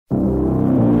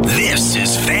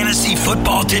Fantasy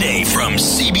Football Today from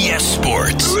CBS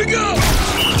Sports. Here we go.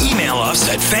 Email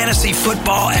us at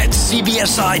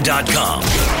fantasyfootball@cbsi.com.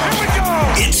 Here we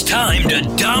go. It's time to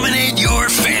dominate your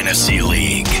fantasy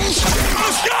league.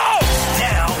 Let's go.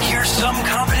 Now, here's some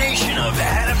combination of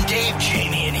Adam, Dave,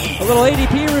 Jamie, and Heath. A little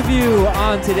ADP review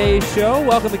on today's show.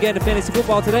 Welcome again to Fantasy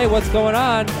Football Today. What's going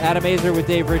on? Adam Azer with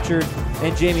Dave Richard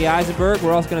and Jamie Eisenberg.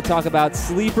 We're also going to talk about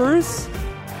sleepers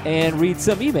and read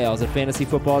some emails at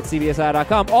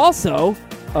fantasyfootball@cbsi.com. Also,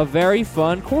 a very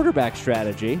fun quarterback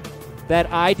strategy that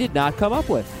I did not come up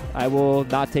with. I will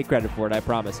not take credit for it, I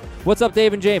promise. What's up,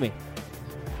 Dave and Jamie?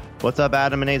 What's up,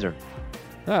 Adam and Azer?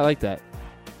 Oh, I like that.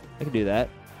 I can do that.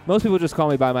 Most people just call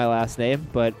me by my last name,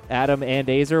 but Adam and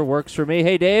Azer works for me.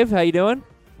 Hey, Dave, how you doing?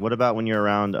 What about when you're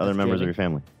around other members of your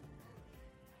family?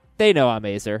 They know I'm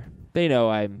Azer. They know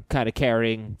I'm kind of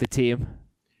carrying the team.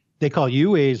 They call you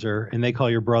Azer, and they call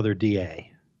your brother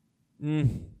D.A.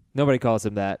 Nobody calls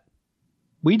him that.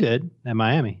 We did at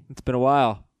Miami. It's been a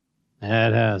while. Yeah,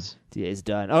 it has. DA's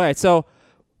done. All right, so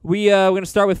we're going to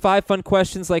start with 5 fun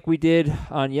questions like we did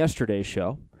on yesterday's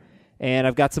show. And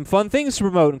I've got some fun things to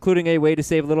promote, including a way to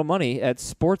save a little money at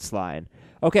Sportsline.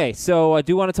 Okay, so I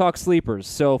do want to talk sleepers.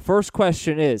 So first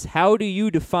question is, how do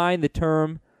you define the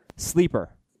term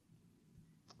sleeper?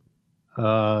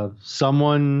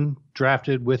 Someone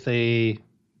drafted with a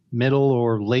middle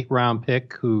or late round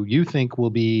pick who you think will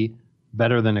be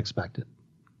better than expected.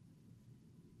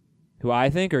 Who I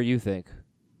think or you think?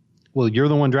 Well, you're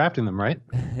the one drafting them, right?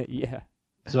 Yeah.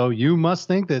 So you must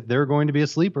think that they're going to be a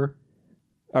sleeper.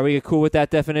 Are we cool with that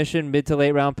definition? Mid to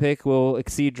late round pick will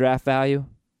exceed draft value?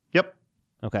 Yep.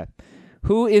 Okay.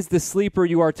 Who is the sleeper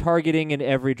you are targeting in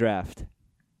every draft?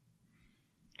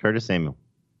 Curtis Samuel.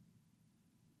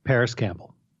 Paris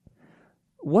Campbell.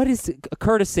 What is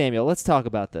Curtis Samuel? Let's talk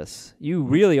about this. You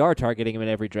really are targeting him in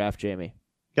every draft, Jamie.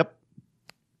 Yep.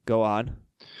 Go on.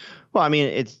 Well, I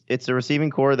mean, it's a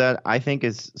receiving core that I think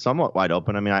is somewhat wide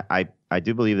open. I mean, I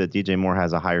do believe that DJ Moore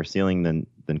has a higher ceiling than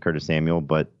Curtis Samuel,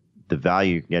 but the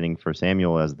value you're getting for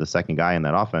Samuel as the second guy in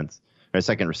that offense, or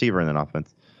second receiver in that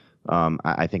offense,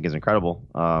 I think is incredible.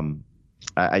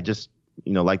 I just,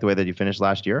 like the way that he finished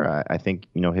last year. I think,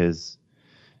 his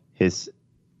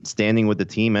standing with the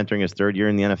team entering his third year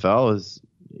in the NFL is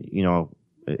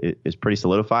pretty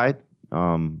solidified.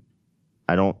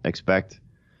 I don't expect.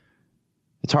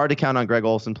 It's hard to count on Greg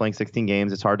Olsen playing 16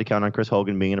 games. It's hard to count on Chris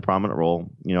Hogan being in a prominent role.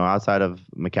 Outside of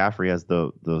McCaffrey as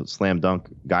the slam dunk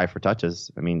guy for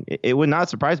touches. I mean, it would not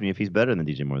surprise me if he's better than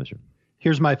DJ Moore this year.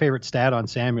 Here's my favorite stat on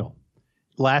Samuel.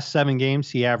 Last 7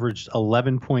 games, he averaged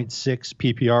 11.6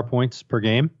 PPR points per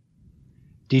game.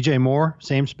 DJ Moore,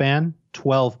 same span,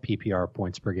 12 PPR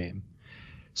points per game.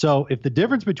 So if the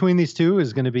difference between these two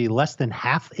is going to be less than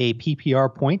half a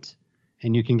PPR point,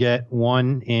 and you can get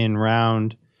one in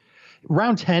round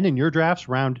 10 in your drafts,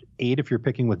 round 8 if you're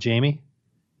picking with Jamie,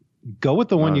 go with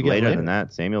the one you get later. Later than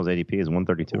that, Samuel's ADP is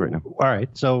 132 right now. All right,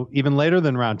 so even later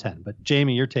than round 10. But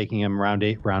Jamie, you're taking him round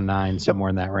 8, round 9, somewhere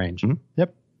in that range. Mm-hmm.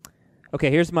 Yep. Okay,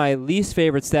 here's my least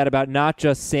favorite stat about not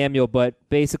just Samuel, but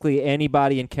basically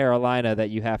anybody in Carolina that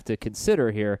you have to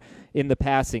consider here in the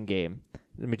passing game.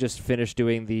 Let me just finish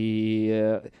doing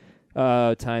the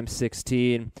times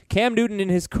 16. Cam Newton in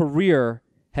his career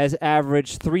has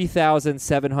averaged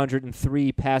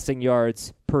 3,703 passing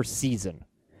yards per season.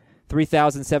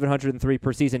 3,703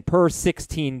 per season per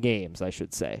 16 games, I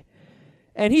should say.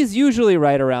 And he's usually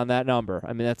right around that number.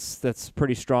 I mean, that's a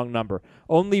pretty strong number.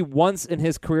 Only once in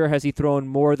his career has he thrown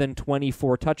more than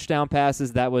 24 touchdown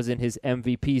passes. That was in his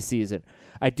MVP season.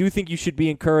 I do think you should be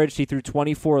encouraged. He threw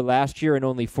 24 last year in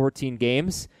only 14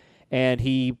 games, and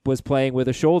he was playing with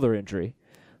a shoulder injury.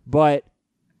 But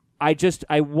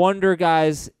I wonder,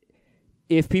 guys,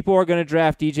 if people are going to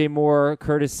draft DJ Moore,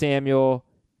 Curtis Samuel,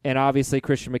 and obviously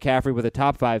Christian McCaffrey with a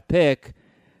top 5 pick,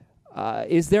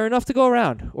 is there enough to go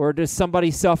around? Or does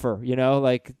somebody suffer?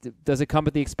 Does it come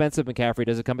at the expense of McCaffrey?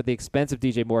 Does it come at the expense of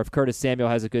DJ Moore if Curtis Samuel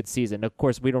has a good season? Of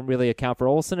course, we don't really account for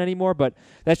Olsen anymore, but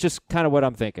that's just kind of what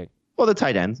I'm thinking. Well, the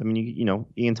tight ends. I mean,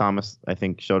 Ian Thomas, I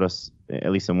think, showed us,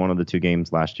 at least in one of the 2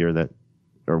 games last year,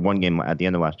 or one game at the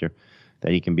end of last year,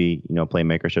 that he can be,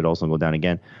 playmaker. Should also go down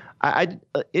again.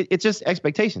 It's just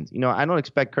expectations. I don't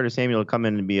expect Curtis Samuel to come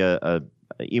in and be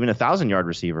even 1,000-yard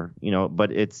receiver.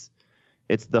 But it's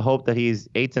the hope that he's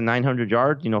 800 to 900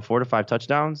 yards. 4 to 5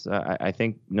 touchdowns. I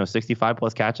think 65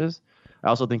 plus catches. I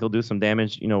also think he'll do some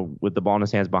damage. With the ball in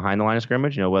his hands behind the line of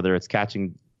scrimmage. Whether it's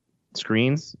catching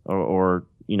screens or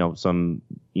some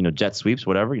jet sweeps,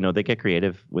 whatever. They get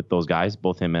creative with those guys,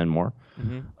 both him and Moore.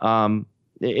 Mm-hmm.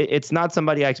 It's not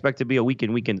somebody I expect to be a week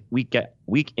in, week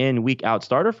out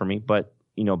starter for me, but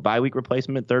bye week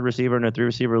replacement, third receiver in a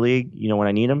 3-receiver league, when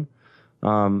I need him.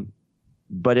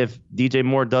 But if DJ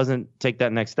Moore doesn't take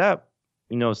that next step,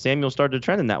 Samuel started to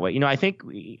trend in that way. I think,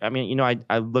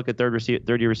 I look at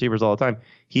third-year receivers all the time.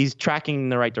 He's tracking in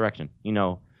the right direction,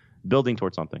 building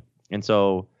towards something. And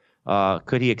so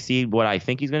could he exceed what I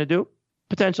think he's going to do?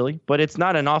 Potentially. But it's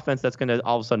not an offense that's going to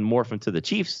all of a sudden morph into the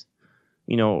Chiefs,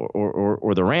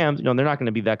 or the Rams. They're not going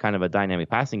to be that kind of a dynamic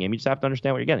passing game. You just have to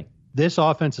understand what you're getting. This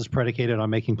offense is predicated on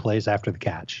making plays after the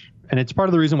catch. And it's part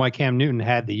of the reason why Cam Newton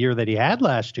had the year that he had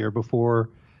last year before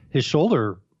his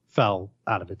shoulder fell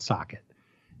out of its socket.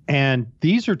 And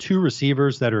these are two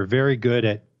receivers that are very good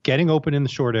at getting open in the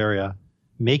short area,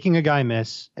 making a guy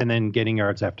miss, and then getting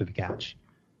yards after the catch.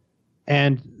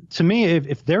 And to me,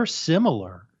 if they're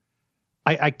similar,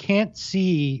 I can't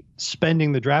see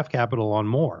spending the draft capital on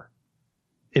Moore.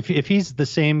 If he's the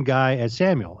same guy as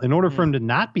Samuel, in order for him to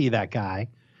not be that guy,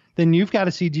 then you've got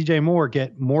to see DJ Moore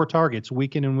get more targets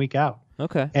week in and week out.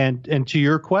 Okay. And to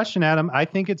your question, Adam, I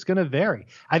think it's going to vary.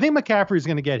 I think McCaffrey's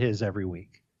going to get his every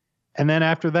week. And then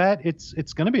after that,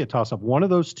 it's going to be a toss-up. One of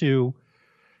those two,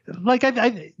 like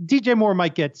DJ Moore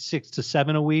might get 6 to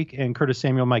 7 a week, and Curtis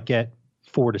Samuel might get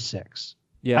 4 to 6.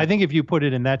 Yeah. I think if you put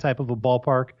it in that type of a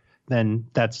ballpark, then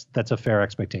that's a fair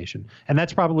expectation. And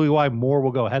that's probably why Moore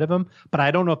will go ahead of him. But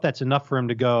I don't know if that's enough for him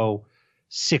to go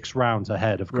 6 rounds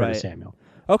ahead of Curtis Samuel.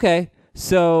 Okay.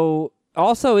 So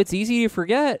also it's easy to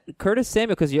forget Curtis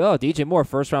Samuel because DJ Moore,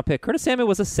 first-round pick. Curtis Samuel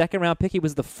was a second-round pick. He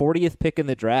was the 40th pick in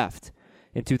the draft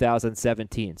in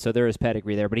 2017. So there is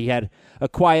pedigree there. But he had a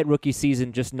quiet rookie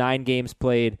season, just 9 games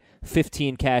played,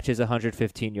 15 catches,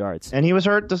 115 yards. And he was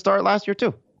hurt to start last year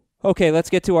too. Okay, let's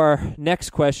get to our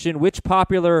next question. Which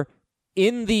popular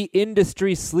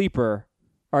in-the-industry sleeper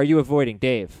are you avoiding,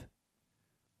 Dave?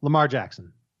 Lamar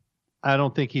Jackson. I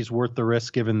don't think he's worth the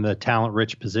risk given the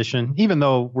talent-rich position, even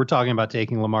though we're talking about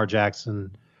taking Lamar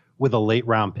Jackson with a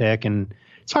late-round pick. And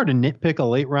it's hard to nitpick a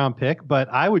late-round pick, but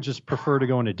I would just prefer to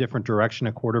go in a different direction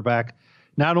at quarterback.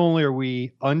 Not only are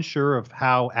we unsure of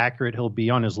how accurate he'll be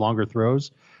on his longer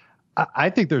throws, I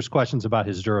think there's questions about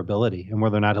his durability and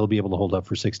whether or not he'll be able to hold up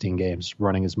for 16 games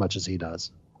running as much as he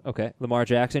does. Okay, Lamar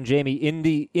Jackson. Jamie, in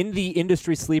the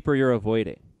industry sleeper you're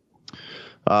avoiding?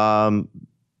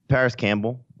 Paris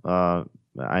Campbell.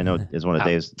 I know is one of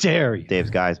Dave's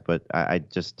guys, but I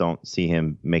just don't see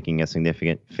him making a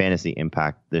significant fantasy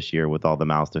impact this year with all the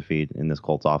mouths to feed in this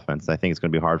Colts offense. I think it's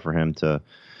going to be hard for him to,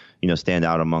 stand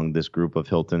out among this group of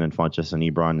Hilton and Funchess and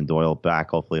Ebron and Doyle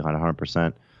back, hopefully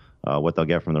 100%. What they'll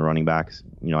get from the running backs.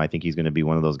 I think he's going to be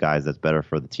one of those guys that's better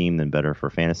for the team than better for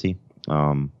fantasy.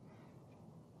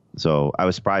 So I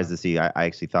was surprised to see. I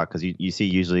actually thought, because you see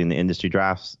usually in the industry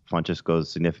drafts, Funchess goes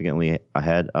significantly 4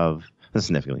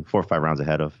 or 5 rounds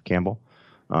ahead of Campbell.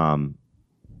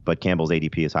 But Campbell's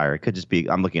ADP is higher. It could just be,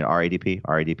 I'm looking at our ADP.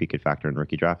 Our ADP could factor in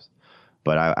rookie drafts.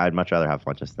 But I'd much rather have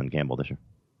Funchess than Campbell this year.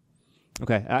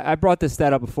 Okay. I brought this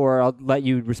stat up before. I'll let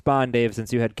you respond, Dave,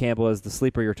 since you had Campbell as the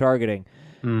sleeper you're targeting.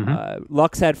 Mm-hmm.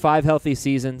 Luck's had 5 healthy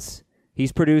seasons.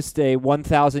 He's produced a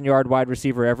 1,000-yard wide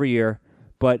receiver every year,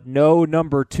 but no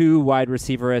number 2 wide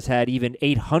receiver has had even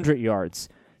 800 yards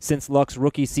since Luck's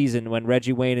rookie season when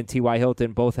Reggie Wayne and T.Y.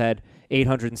 Hilton both had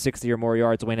 860 or more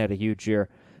yards. Wayne had a huge year.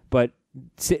 But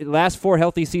last 4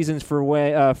 healthy seasons for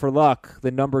Luck,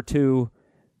 the number 2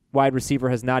 wide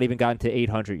receiver has not even gotten to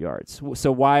 800 yards.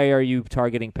 So why are you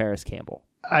targeting Paris Campbell?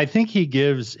 I think he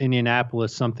gives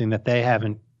Indianapolis something that they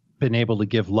haven't been able to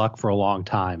give Luck for a long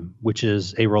time, which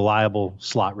is a reliable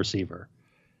slot receiver.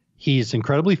 He's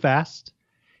incredibly fast.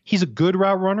 He's a good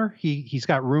route runner. He's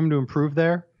got room to improve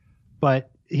there, but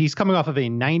he's coming off of a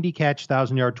 90-catch,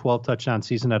 1,000-yard, 12-touchdown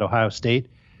season at Ohio State.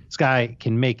 This guy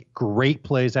can make great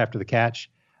plays after the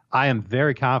catch. I am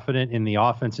very confident in the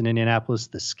offense in Indianapolis,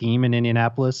 the scheme in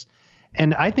Indianapolis,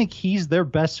 and I think he's their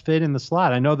best fit in the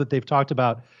slot. I know that they've talked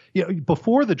about,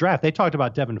 before the draft, they talked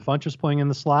about Devin Funchess playing in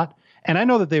the slot. And I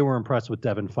know that they were impressed with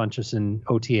Devin Funchess in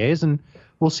OTAs, and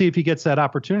we'll see if he gets that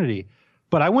opportunity.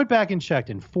 But I went back and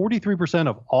checked, and 43%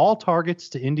 of all targets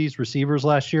to Indy's receivers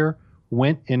last year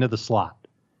went into the slot.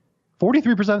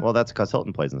 43%. Well, that's because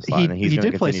Hilton plays in the slot, and he's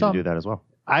going to continue to do that as well.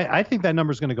 I think that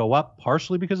number is going to go up,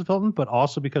 partially because of Hilton, but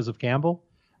also because of Campbell.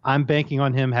 I'm banking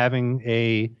on him having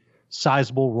a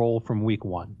sizable role from week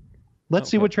 1.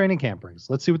 Let's see what training camp brings.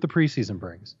 Let's see what the preseason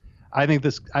brings. I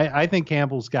think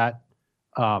Campbell's got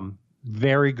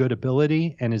very good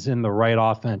ability and is in the right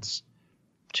offense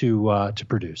to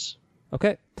produce.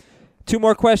 Okay. 2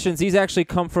 more questions. These actually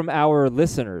come from our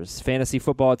listeners.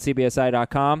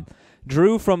 fantasyfootball@cbsi.com.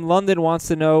 Drew from London wants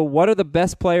to know, what are the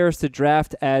best players to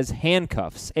draft as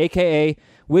handcuffs, a.k.a.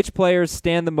 which players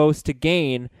stand the most to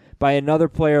gain by another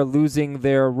player losing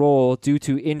their role due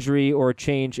to injury or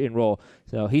change in role.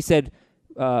 So he said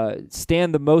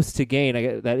stand the most to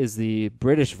gain. That is the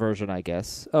British version, I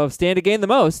guess, of stand to gain the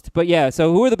most. But yeah,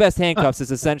 so who are the best handcuffs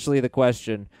is essentially the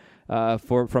question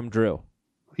from Drew.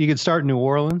 You could start in New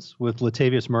Orleans with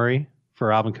Latavius Murray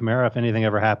for Alvin Kamara. If anything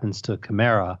ever happens to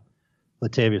Kamara,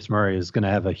 Latavius Murray is going to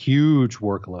have a huge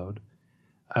workload.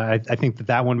 I think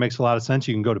that one makes a lot of sense.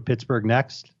 You can go to Pittsburgh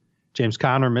next. James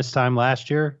Conner missed time last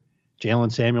year.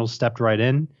 Jalen Samuels stepped right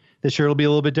in. This year it'll be a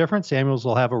little bit different. Samuels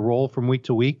will have a role from week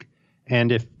to week.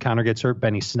 And if Conner gets hurt,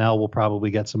 Benny Snell will probably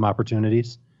get some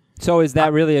opportunities. So is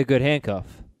that really a good handcuff?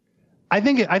 I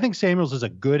think Samuels is a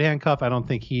good handcuff. I don't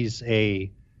think it's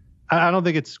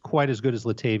quite as good as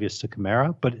Latavius to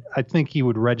Kamara, but I think he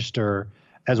would register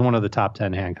as one of the top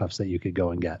 10 handcuffs that you could go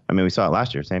and get. I mean, we saw it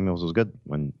last year. Samuels was good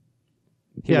when.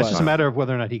 It's just a matter of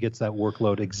whether or not he gets that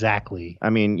workload exactly. I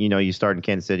mean, you start in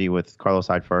Kansas City with Carlos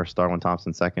Hyde first, Darwin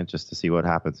Thompson second, just to see what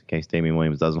happens in case Damian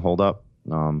Williams doesn't hold up.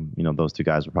 Those two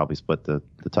guys will probably split the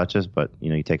touches, but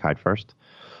you take Hyde first.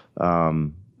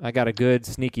 I got a good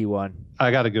sneaky one.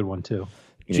 I got a good one too.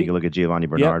 You can look at Giovanni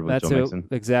Bernard with Joe Mixon.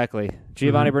 Exactly.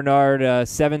 Giovanni Bernard,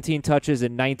 17 touches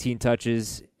and 19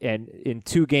 touches, and in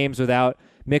 2 games without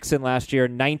Mixon last year,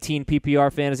 19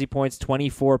 PPR fantasy points,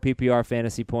 24 PPR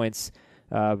fantasy points.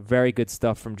 Very good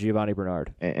stuff from Giovanni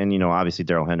Bernard. And obviously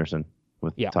Darrell Henderson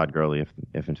with Todd Gurley,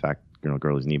 if in fact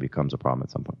Gurley's knee becomes a problem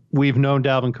at some point. We've known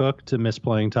Dalvin Cook to miss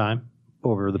playing time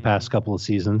over the past couple of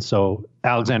seasons, so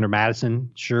Alexander Mattison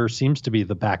sure seems to be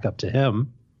the backup to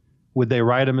him. Would they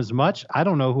ride him as much? I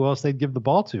don't know who else they'd give the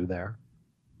ball to there.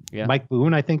 Yeah. Mike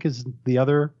Boone, I think, is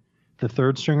the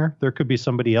third stringer. There could be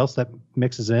somebody else that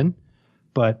mixes in,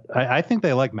 but I think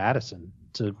they like Madison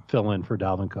to fill in for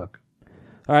Dalvin Cook.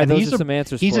 All right, those are some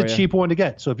answers for you. He's a cheap one to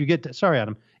get. So if you get, sorry,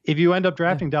 Adam, if you end up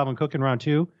drafting Dalvin Cook in round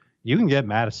 2, you can get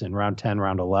Madison round 10,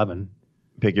 round 11.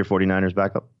 Pick your 49ers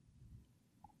backup.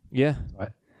 Yeah.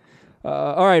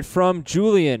 All right, from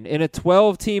Julian. In a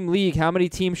 12-team league, how many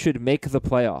teams should make the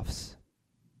playoffs?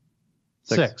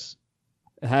 6.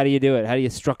 How do you do it? How do you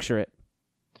structure it?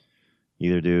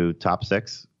 Either do top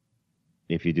 6.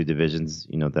 If you do divisions,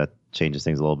 that changes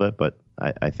things a little bit. But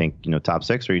I think, top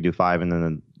 6, or you do 5 and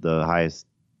then the highest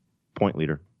point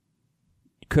leader.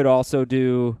 You could also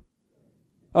do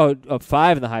 5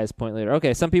 and the highest point leader.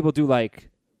 Okay, some people do like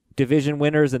division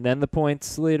winners and then the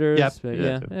points leaders. Yep.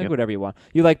 But whatever you want.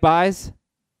 You like buys?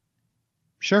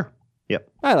 Sure. Yep.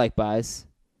 I like buys.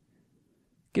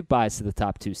 Give buys to the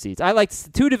top 2 seeds. I like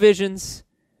 2 divisions,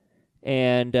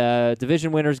 and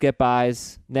division winners get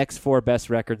buys. Next 4 best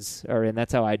records are in.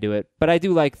 That's how I do it. But I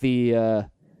do like the. All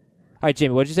right,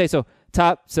 Jamie, what did you say? So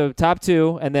top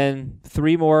 2, and then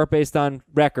 3 more based on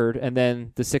record, and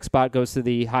then the 6th spot goes to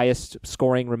the highest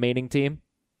scoring remaining team.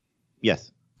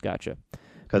 Yes. Gotcha.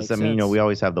 Because we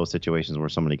always have those situations where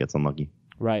somebody gets unlucky.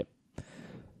 Right.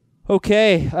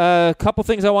 Okay. A couple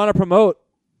things I want to promote.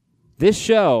 This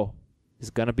show is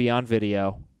going to be on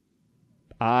video.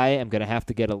 I am going to have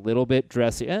to get a little bit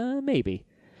dressy. Maybe.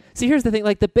 See, here's the thing.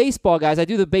 Like the baseball guys, I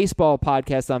do the baseball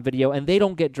podcast on video, and they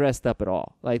don't get dressed up at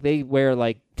all. Like they wear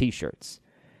like T-shirts.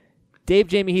 Dave and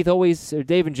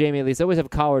Jamie at least, always have a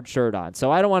collared shirt on. So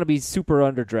I don't want to be super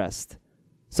underdressed.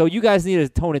 So you guys need to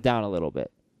tone it down a little bit.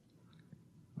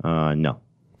 No.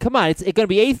 Come on, it's going to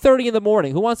be 8:30 in the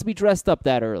morning. Who wants to be dressed up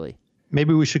that early?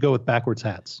 Maybe we should go with backwards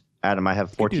hats. Adam, I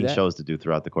have 14 shows to do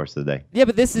throughout the course of the day. Yeah,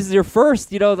 but this is your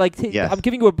first. Yes. I'm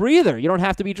giving you a breather. You don't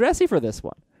have to be dressy for this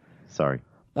one. Sorry.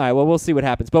 All right, well, we'll see what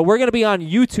happens. But we're going to be on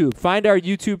YouTube. Find our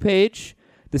YouTube page,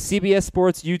 the CBS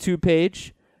Sports YouTube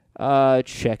page.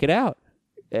 Check it out.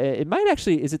 It might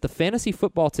actually, is it the Fantasy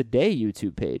Football Today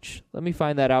YouTube page? Let me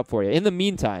find that out for you. In the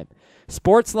meantime,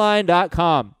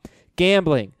 sportsline.com,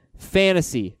 gambling,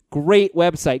 fantasy, great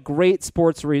website, great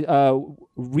sports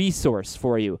resource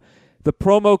for you. The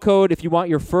promo code, if you want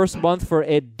your first month for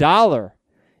 $1,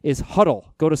 is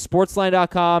HUDDLE. Go to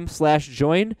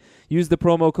sportsline.com/join. Use the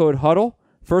promo code HUDDLE.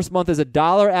 First month is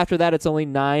 $1. After that, it's only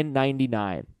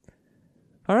 $9.99.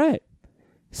 All right.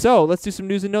 So let's do some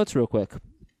news and notes real quick.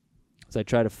 As I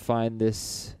try to find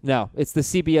this. No, it's the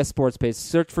CBS Sports page.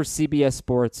 Search for CBS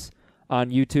Sports on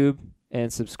YouTube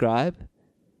and subscribe.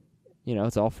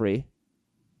 It's all free.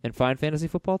 And find Fantasy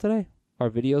Football Today. Our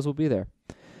videos will be there.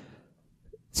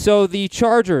 So the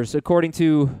Chargers, according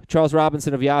to Charles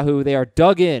Robinson of Yahoo, they are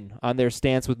dug in on their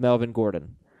stance with Melvin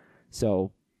Gordon.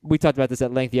 So we talked about this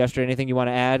at length yesterday. Anything you want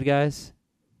to add, guys?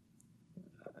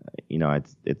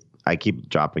 I keep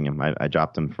dropping him. I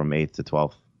dropped him from 8th to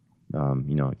 12th.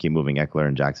 I keep moving Eckler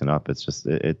and Jackson up. It's just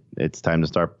it's time to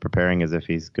start preparing as if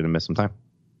he's going to miss some time.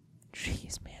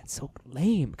 Jeez, man, so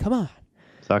lame. Come on.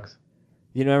 sucks.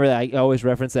 You remember that I always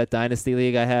reference that dynasty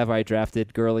league I have where I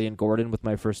drafted Gurley and Gordon with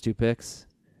my first 2 picks?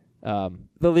 The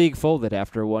league folded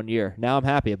after 1 year. Now I'm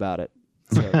happy about it.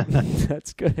 So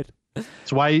that's good.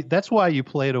 That's why you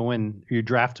play to win. You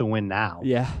draft to win now.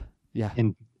 Yeah.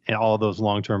 In all those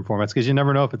long-term formats, because you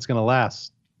never know if it's going to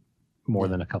last more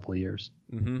than a couple of years.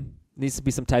 Mm-hmm. Needs to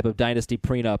be some type of dynasty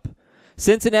prenup.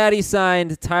 Cincinnati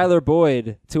signed Tyler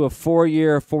Boyd to a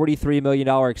 4-year, $43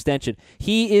 million extension.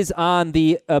 He is on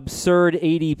the absurd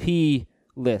ADP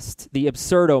list, the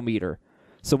absurdometer.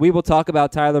 So we will talk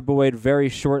about Tyler Boyd very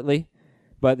shortly,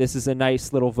 but this is a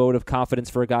nice little vote of confidence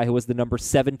for a guy who was the number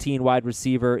 17 wide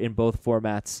receiver in both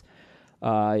formats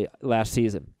last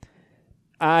season.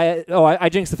 I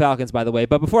jinxed the Falcons, by the way.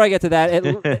 But before I get to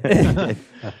that,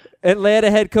 Atlanta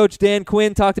head coach Dan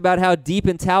Quinn talked about how deep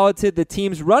and talented the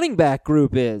team's running back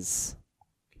group is.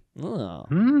 Oh.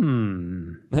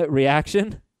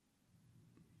 Reaction?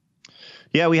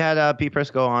 Yeah, we had Pete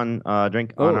Prisco on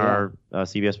our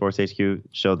CBS Sports HQ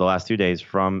show the last 2 days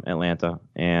from Atlanta,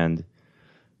 and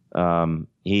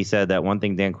he said that one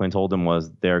thing Dan Quinn told him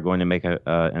was they're going to make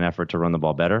an effort to run the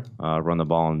ball better, run the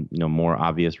ball in more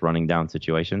obvious running down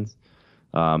situations.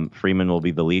 Freeman will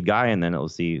be the lead guy, and then it'll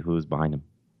see who's behind him.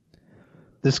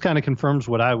 This kind of confirms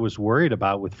what I was worried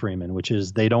about with Freeman, which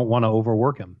is they don't want to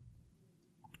overwork him.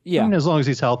 Yeah. As long as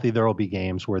he's healthy, there will be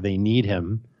games where they need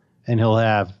him, and he'll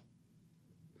have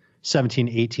 17,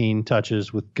 18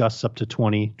 touches with gusts up to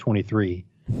 20, 23.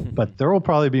 But there will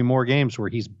probably be more games where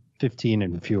he's 15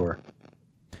 and fewer.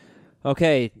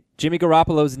 Okay, Jimmy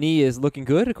Garoppolo's knee is looking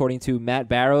good, according to Matt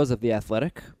Barrows of The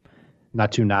Athletic.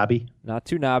 Not too knobby. Not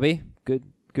too knobby. Good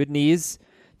knees.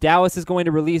 Dallas is going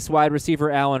to release wide receiver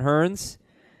Allen Hurns.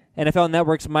 NFL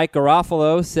Network's Mike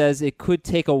Garofalo says it could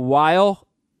take a while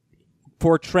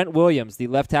for Trent Williams, the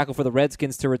left tackle for the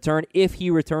Redskins, to return, if he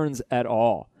returns at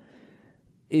all.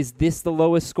 Is this the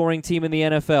lowest scoring team in the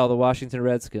NFL, the Washington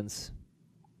Redskins?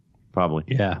 Probably.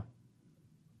 Yeah.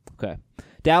 Okay.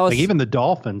 Dallas. Even the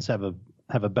Dolphins have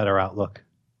a better outlook.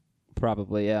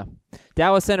 Probably, yeah.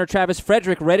 Dallas center Travis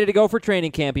Frederick ready to go for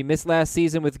training camp. He missed last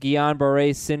season with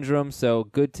Guillain-Barré syndrome, so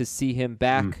good to see him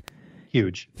back.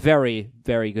 Huge. Very,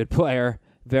 very good player.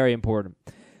 Very important.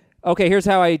 Okay, here's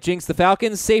how I jinxed the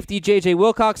Falcons. Safety J.J.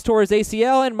 Wilcox tore his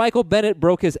ACL, and Michael Bennett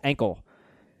broke his ankle.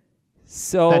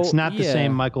 So that's not the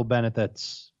same Michael Bennett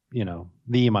that's,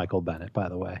 the Michael Bennett, by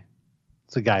the way.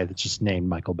 It's a guy that's just named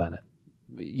Michael Bennett.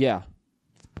 Yeah.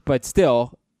 But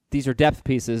still, these are depth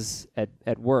pieces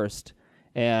at worst.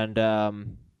 And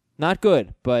not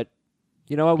good, but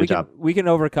you know what? We can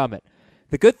overcome it.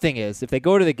 The good thing is, if they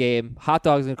go to the game, hot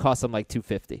dogs going to cost them like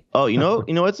 $2.50. Oh, you know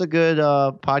what's a good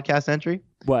podcast entry?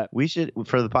 What? We should,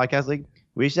 for the podcast league,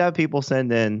 we should have people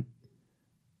send in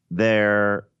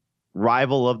their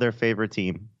rival of their favorite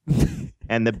team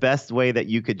and the best way that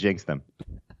you could jinx them.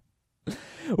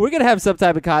 We're going to have some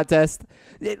type of contest.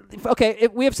 Okay,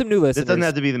 we have some new listeners. This doesn't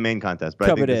have to be the main contest, but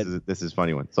I think this is a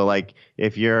funny one. So, like,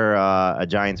 if you're a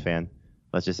Giants fan,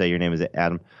 let's just say your name is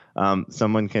Adam,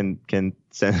 someone can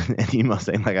send an email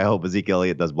saying, like, I hope Ezekiel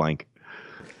Elliott does blank.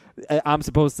 I'm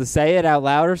supposed to say it out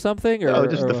loud or something?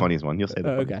 Just the funniest one. You'll say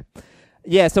that. Okay.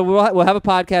 Yeah, so we'll have a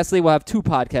podcast league. We'll have 2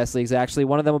 podcast leagues, actually.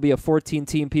 One of them will be a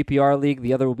 14-team PPR league.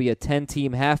 The other will be a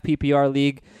 10-team half PPR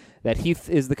league that Heath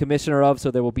is the commissioner of,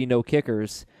 so there will be no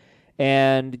kickers.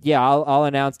 And, yeah, I'll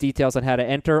announce details on how to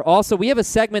enter. Also, we have a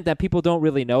segment that people don't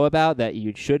really know about that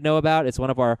you should know about. It's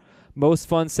one of our most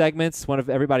fun segments, one of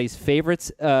everybody's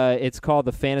favorites. It's called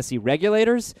the Fantasy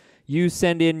Regulators. You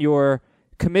send in your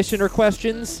commissioner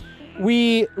questions.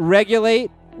 We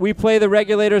regulate. We play the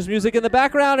regulators' music in the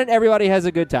background, and everybody has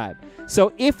a good time.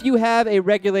 So if you have a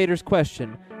regulators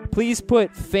question, please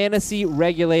put Fantasy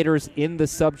Regulators in the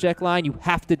subject line. You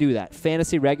have to do that,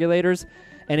 Fantasy Regulators.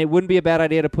 And it wouldn't be a bad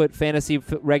idea to put Fantasy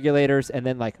Regulators and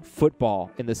then, like,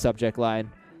 football in the subject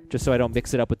line, just so I don't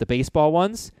mix it up with the baseball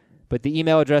ones. But the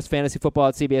email address,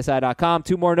 fantasyfootball@cbsi.com.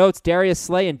 2 more notes, Darius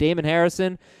Slay and Damon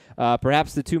Harrison,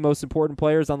 perhaps the 2 most important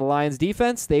players on the Lions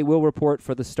defense. They will report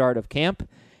for the start of camp.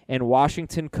 And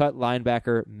Washington cut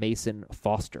linebacker Mason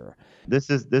Foster. This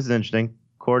is interesting.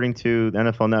 According to the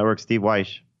NFL Network, Steve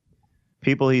Weish,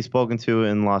 people he's spoken to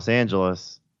in Los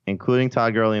Angeles, including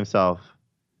Todd Gurley himself,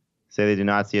 say they do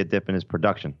not see a dip in his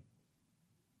production.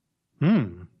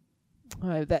 Look,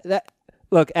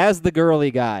 as the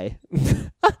Gurley guy,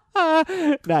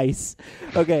 nice.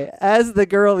 Okay, as the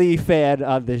Gurley fan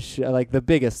on this show, like the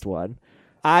biggest one,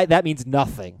 that means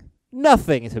nothing.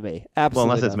 Nothing to me. Absolutely.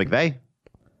 Well, unless nothing. It's McVay.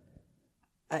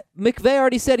 McVay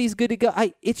already said he's good to go.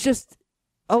 It's just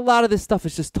a lot of this stuff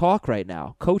is just talk right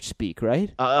now, coach speak,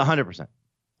 right? 100%,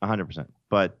 100%.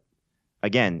 But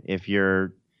again, if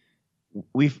you're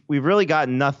we've really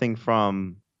gotten nothing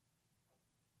from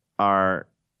our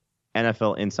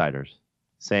NFL insiders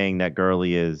saying that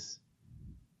Gurley is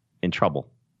in trouble.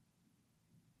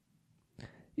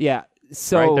 Yeah.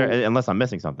 So right there, unless I'm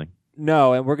missing something.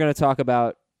 No, and we're going to talk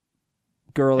about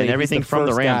Gurley. And everything from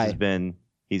the Rams guy. has been,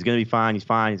 he's going to be fine, he's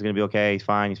fine, he's going to be okay, he's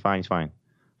fine.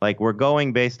 Like, we're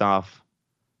going based off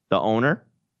the owner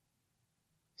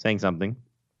saying something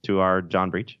to our John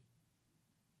Breach,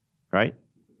 right?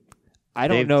 I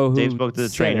don't know who Dave spoke to the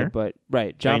trainer, but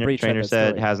right, John Breach trainer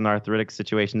said has an arthritic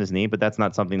situation in his knee, but that's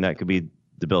not something that could be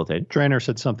debilitated. Trainer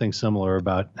said something similar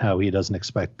about how he doesn't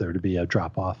expect there to be a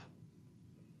drop off.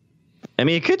 I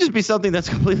mean, it could just be something that's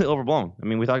completely overblown. I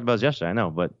mean, we talked about this yesterday, I know,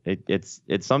 but it's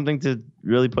something to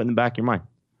really put in the back of your mind.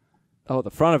 Oh,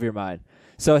 the front of your mind.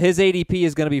 So his ADP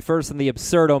is going to be first in the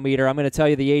absurdometer. I'm going to tell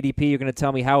you the ADP. You're going to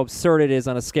tell me how absurd it is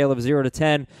on a scale of 0 to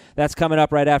 10. That's coming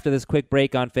up right after this quick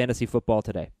break on Fantasy Football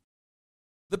Today.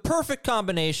 The perfect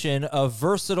combination of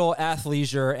versatile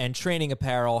athleisure and training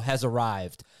apparel has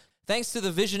arrived. Thanks to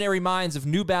the visionary minds of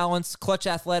New Balance, Clutch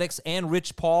Athletics, and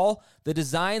Rich Paul, the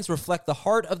designs reflect the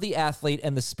heart of the athlete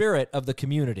and the spirit of the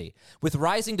community. With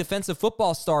rising defensive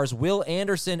football stars Will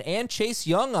Anderson and Chase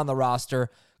Young on the roster,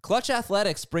 Clutch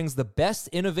Athletics brings the best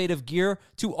innovative gear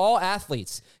to all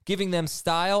athletes, giving them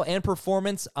style and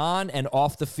performance on and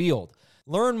off the field.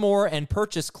 Learn more and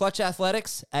purchase Clutch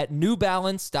Athletics at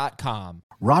newbalance.com.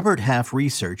 Robert Half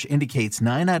research indicates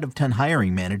 9 out of 10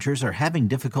 hiring managers are having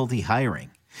difficulty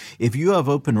hiring. If you have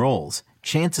open roles,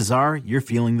 chances are you're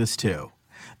feeling this too.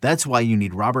 That's why you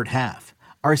need Robert Half.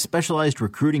 Our specialized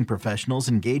recruiting professionals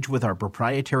engage with our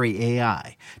proprietary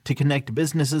AI to connect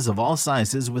businesses of all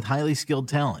sizes with highly skilled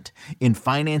talent in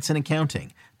finance and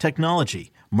accounting,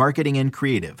 technology, marketing and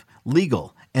creative,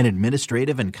 legal, and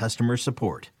administrative and customer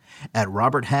support. At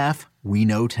Robert Half, we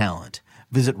know talent.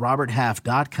 Visit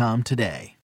roberthalf.com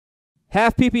today.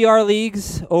 Half PPR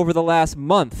leagues over the last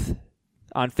month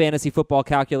on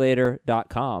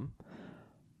fantasyfootballcalculator.com.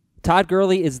 Todd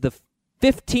Gurley is the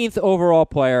 15th overall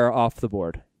player off the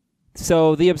board.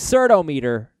 So the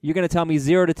absurdometer, you're going to tell me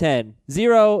 0 to 10.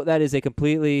 0, that is a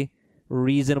completely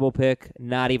reasonable pick,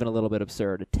 not even a little bit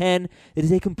absurd. 10, it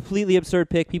is a completely absurd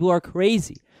pick. People are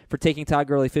crazy for taking Todd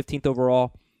Gurley 15th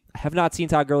overall. I have not seen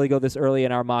Todd Gurley go this early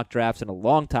in our mock drafts in a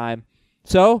long time.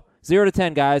 So 0 to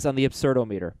 10, guys, on the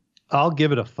absurdometer. I'll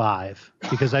give it a 5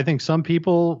 because I think some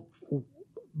people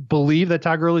believe that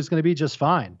Todd Gurley is going to be just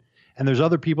fine. And there's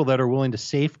other people that are willing to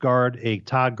safeguard a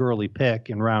Todd Gurley pick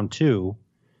in round 2,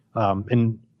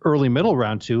 in early middle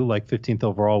round 2, like 15th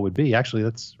overall would be. Actually,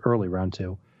 that's early round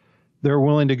 2. They're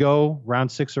willing to go round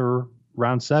 6 or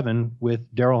round 7 with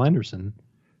Darrell Henderson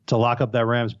to lock up that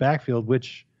Rams backfield,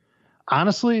 which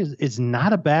honestly is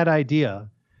not a bad idea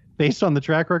based on the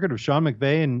track record of Sean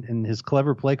McVay and his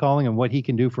clever play calling and what he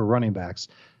can do for running backs.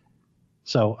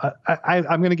 So I'm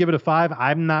going to give it a 5.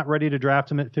 I'm not ready to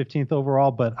draft him at 15th overall,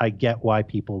 but I get why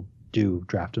people do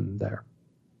draft him there.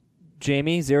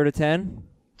 Jamie, 0 to 10?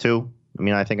 2. I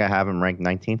mean, I think I have him ranked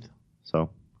 19th. So,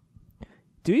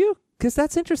 do you? Because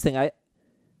that's interesting.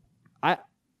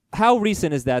 How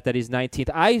recent is that he's 19th?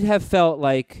 I have felt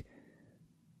like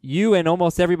you and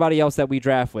almost everybody else that we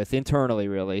draft with internally,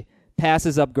 really,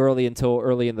 passes up Gurley until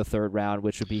early in the 3rd round,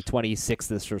 which would be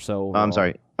 26th or so. Overall. I'm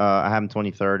sorry. I have him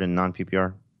 23rd in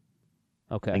non-PPR.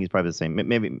 Okay. I think he's probably the same.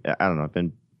 Maybe, I don't know. I've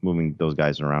been moving those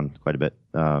guys around quite a bit.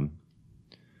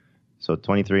 So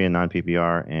 23 in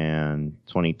non-PPR and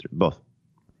 23, both.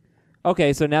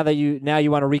 Okay, so now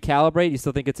you want to recalibrate? You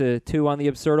still think it's a 2 on the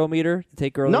absurdometer to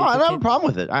take Gurley? No, I don't have a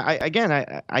problem with it.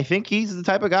 I think he's the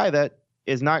type of guy that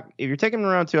is not. If you're taking him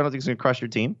around 2, I don't think he's going to crush your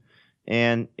team.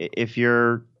 And if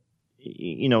you're,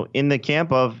 in the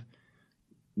camp of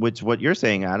which what you're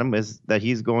saying, Adam, is that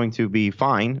he's going to be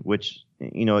fine, which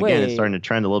again is starting to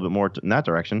trend a little bit more in that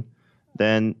direction.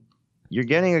 Then you're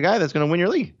getting a guy that's going to win your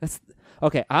league.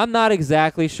 Okay, I'm not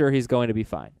exactly sure he's going to be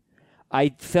fine. I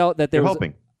felt that there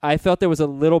was a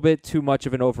little bit too much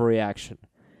of an overreaction.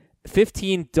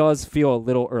 15 does feel a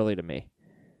little early to me.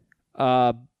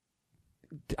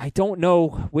 I don't know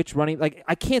which running. Like,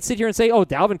 I can't sit here and say, oh,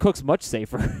 Dalvin Cook's much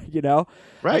safer,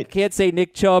 Right. I can't say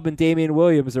Nick Chubb and Damian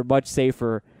Williams are much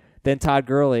safer than Todd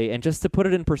Gurley. And just to put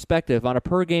it in perspective, on a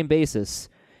per-game basis,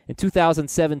 in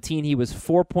 2017, he was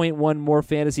 4.1 more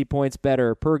fantasy points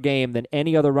better per game than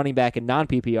any other running back in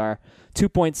non-PPR,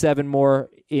 2.7 more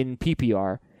in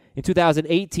PPR. In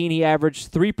 2018, he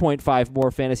averaged 3.5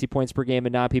 more fantasy points per game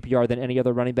in non-PPR than any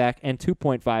other running back and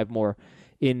 2.5 more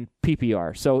in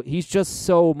PPR. So he's just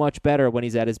so much better when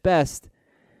he's at his best.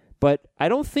 But I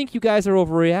don't think you guys are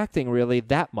overreacting really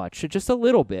that much, just a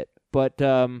little bit. But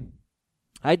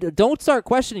Don't start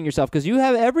questioning yourself because you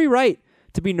have every right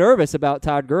to be nervous about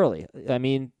Todd Gurley. I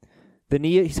mean, the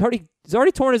knee, he's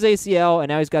already torn his ACL, and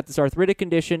now he's got this arthritic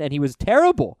condition, and he was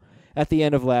terrible at the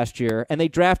end of last year, and they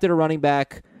drafted a running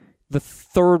back, the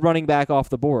third running back off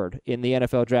the board in the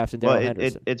NFL draft in Darrell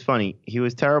Henderson. It's funny. He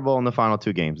was terrible in the final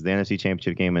two games, the NFC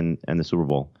Championship game and the Super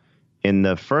Bowl. In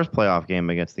the first playoff game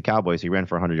against the Cowboys, he ran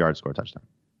for 100 yards, scored a touchdown.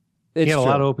 He had a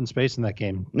lot of open space in that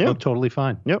game. Yep. Looked totally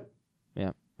fine. Yep.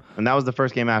 Yeah. And that was the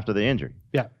first game after the injury.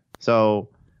 Yeah. So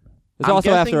it was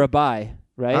also after a bye,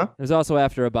 right? Huh? It was also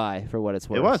after a bye, for what it's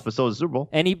worth. It was, but so was the Super Bowl.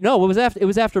 And it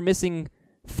was after missing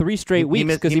 3 straight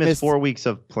weeks because he missed 4 weeks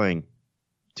of playing,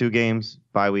 2 games,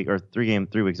 bye week, or 3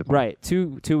 weeks of playing. Right,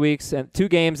 2 weeks and 2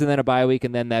 games, and then a bye week,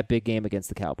 and then that big game against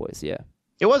the Cowboys. Yeah.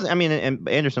 It wasn't. I mean, and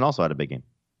Anderson also had a big game.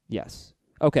 Yes.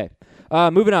 Okay.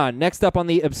 Moving on. Next up on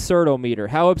the absurdometer.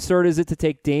 How absurd is it to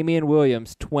take Damian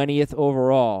Williams 20th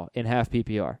overall in half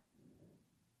PPR?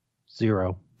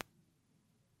 0.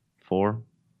 4,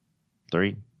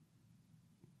 3.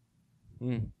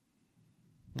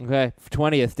 Okay,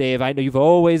 20th, Dave. I know you've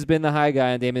always been the high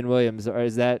guy on Damian Williams. Or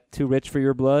is that too rich for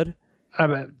your blood?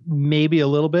 Maybe a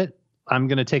little bit. I'm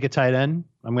going to take a tight end.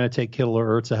 I'm going to take Kittle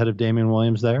or Ertz ahead of Damian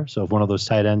Williams there. So if one of those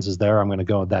tight ends is there, I'm going to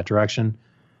go in that direction.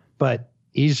 But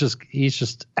he's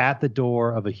just at the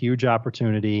door of a huge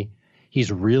opportunity.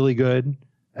 He's really good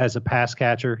as a pass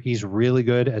catcher. He's really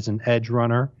good as an edge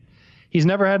runner. He's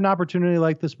never had an opportunity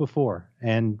like this before.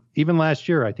 And even last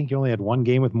year, I think he only had 1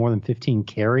 game with more than 15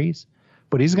 carries.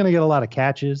 But he's going to get a lot of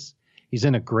catches. He's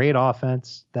in a great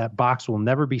offense. That box will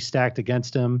never be stacked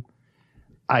against him.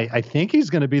 I think he's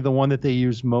going to be the one that they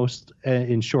use most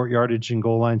in short yardage and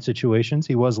goal line situations.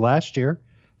 He was last year.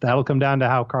 That'll come down to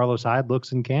how Carlos Hyde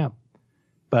looks in camp.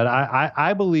 But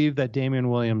I believe that Damian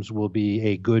Williams will be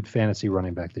a good fantasy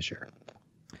running back this year.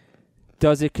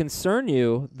 Does it concern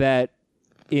you that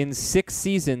in 6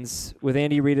 seasons with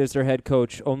Andy Reid as their head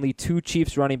coach, only 2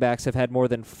 Chiefs running backs have had more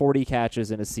than 40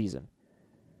 catches in a season?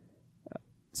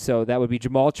 So that would be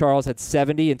Jamal Charles had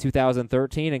 70 in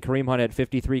 2013, and Kareem Hunt had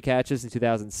 53 catches in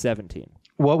 2017.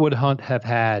 What would Hunt have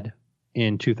had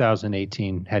in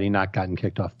 2018 had he not gotten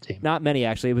kicked off the team? Not many,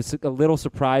 actually. It was a little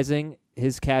surprising.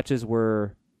 His catches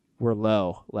were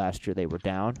low last year. They were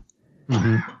down.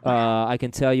 Mm-hmm. I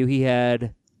can tell you he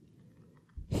had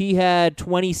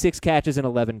 26 catches in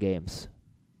 11 games.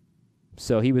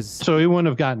 So he wouldn't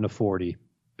have gotten to 40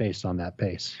 based on that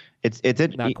pace. It's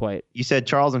not quite. You said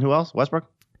Charles and who else? Westbrook?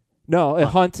 No,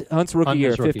 Hunt's rookie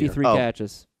year, 53 year.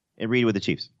 catches. And Reid with the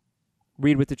Chiefs.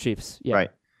 Reid with the Chiefs, yeah.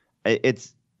 Right.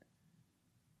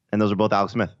 And those are both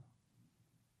Alex Smith.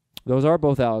 Those are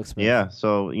both Alex Smith. Yeah,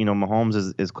 so,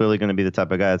 Mahomes is clearly going to be the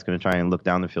type of guy that's going to try and look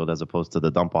down the field as opposed to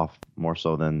the dump off more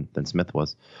so than Smith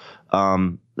was.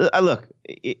 Look,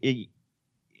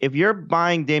 if you're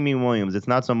buying Damian Williams, it's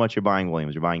not so much you're buying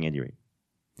Williams, you're buying Andy Reid.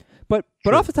 But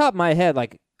off the top of my head,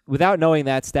 like without knowing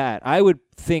that stat, I would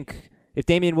think if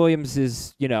Damian Williams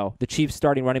is, the Chiefs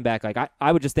starting running back, like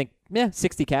I would just think,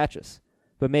 60 catches.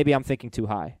 But maybe I'm thinking too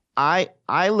high.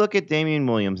 I look at Damian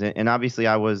Williams, and obviously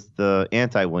I was the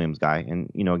anti-Williams guy,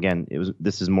 and again,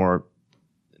 this is all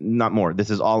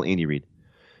Andy Reid.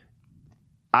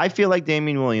 I feel like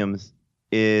Damian Williams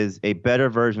is a better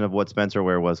version of what Spencer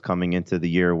Ware was coming into the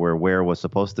year, where Ware was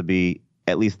supposed to be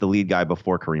at least the lead guy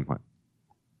before Kareem Hunt.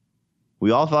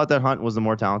 We all thought that Hunt was the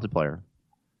more talented player.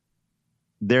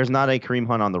 There's not a Kareem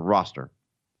Hunt on the roster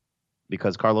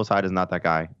because Carlos Hyde is not that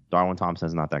guy. Darwin Thompson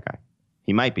is not that guy.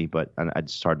 He might be, but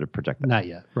it's just hard to project that. Not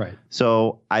yet, right.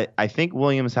 So I think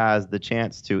Williams has the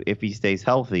chance to, if he stays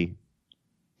healthy,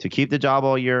 to keep the job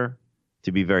all year,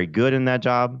 to be very good in that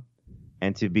job,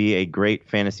 and to be a great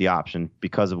fantasy option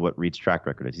because of what Reid's track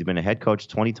record is. He's been a head coach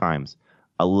 20 times.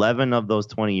 11 of those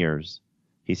 20 years,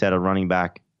 he's had a running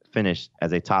back finish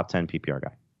as a top 10 PPR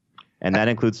guy. And that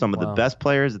includes some of the best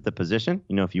players at the position.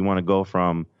 If you want to go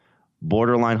from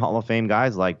borderline Hall of Fame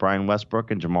guys like Brian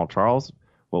Westbrook and Jamal Charles,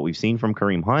 what we've seen from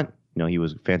Kareem Hunt, he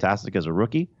was fantastic as a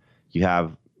rookie. You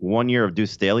have 1 year of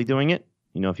Deuce Staley doing it.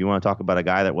 If you want to talk about a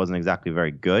guy that wasn't exactly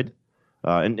very good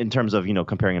in terms of,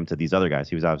 comparing him to these other guys,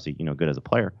 he was obviously, good as a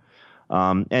player.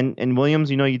 And Williams,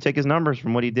 you take his numbers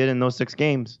from what he did in those 6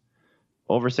 games,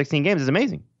 over 16 games is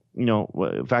amazing,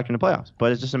 factoring the playoffs.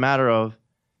 But it's just a matter of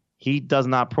he does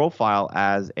not profile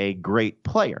as a great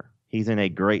player. He's in a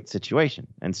great situation.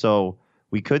 And so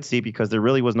we could see, because there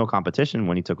really was no competition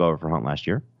when he took over for Hunt last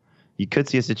year, you could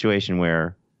see a situation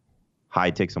where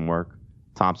Hyde takes some work,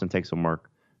 Thompson takes some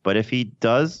work. But if he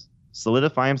does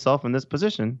solidify himself in this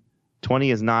position,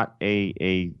 20 is not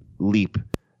a leap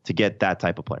to get that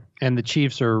type of player. And the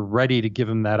Chiefs are ready to give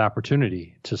him that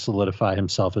opportunity to solidify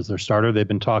himself as their starter. They've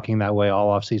been talking that way all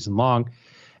offseason long.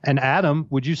 And Adam,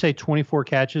 would you say 24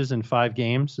 catches in 5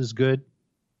 games is good?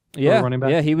 Yeah, running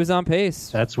back? yeah, he was on pace.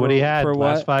 That's what he had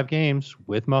last 5 games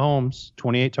with Mahomes.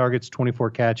 28 targets, 24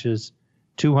 catches,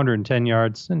 210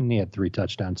 yards, and he had 3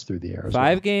 touchdowns through the air.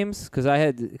 5 games?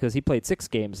 Because he played 6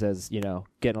 games as,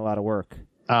 getting a lot of work.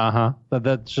 But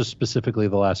that's just specifically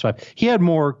the last 5. He had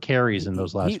more carries in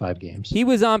those last 5 games. He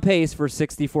was on pace for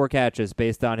 64 catches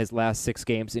based on his last 6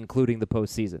 games, including the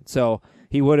postseason. So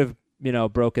he would have,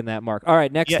 broken that mark. All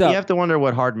right, next up. You have to wonder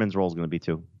what Hardman's role is going to be,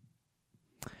 too.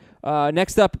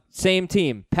 Next up, same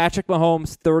team. Patrick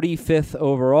Mahomes, 35th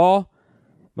overall.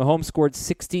 Mahomes scored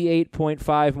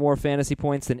 68.5 more fantasy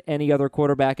points than any other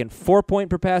quarterback in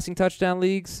 4-point per passing touchdown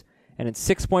leagues. And in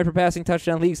 6-point per passing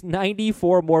touchdown leagues,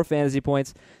 94 more fantasy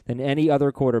points than any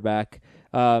other quarterback.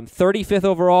 35th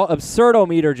overall,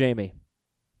 absurdo-meter, Jamie.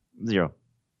 0.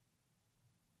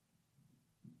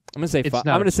 I'm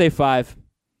going to say 5.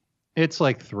 It's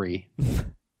like 3.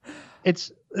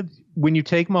 It's when you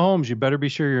take Mahomes, you better be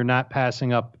sure you're not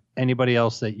passing up anybody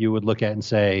else that you would look at and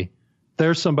say,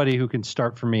 there's somebody who can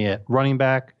start for me at running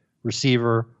back,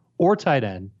 receiver, or tight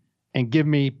end and give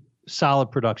me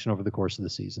solid production over the course of the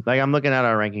season. Like I'm looking at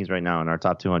our rankings right now in our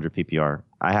top 200 PPR.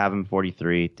 I have him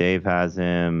 43. Dave has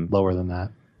him lower than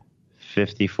that,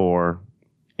 54,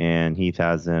 and Heath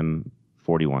has him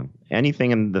 41.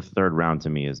 Anything in the 3rd round to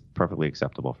me is perfectly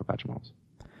acceptable for Patrick Mahomes.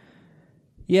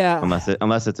 Yeah.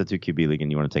 Unless it's a 2 QB league and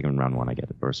you want to take him in round 1, I get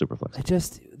it, or a super flex.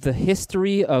 Just the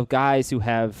history of guys who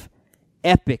have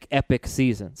epic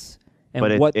seasons and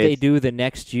they do the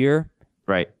next year.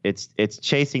 Right. It's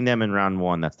chasing them in round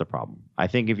 1 that's the problem. I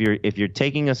think if you're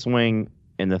taking a swing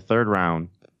in the 3rd round,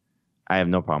 I have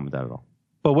no problem with that at all.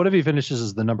 But what if he finishes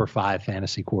as the number 5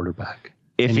 fantasy quarterback?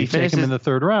 If he take him in the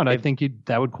 3rd round, I think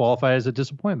that would qualify as a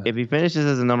disappointment. If he finishes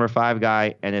as a number 5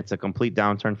 guy and it's a complete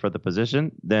downturn for the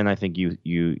position, then I think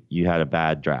you had a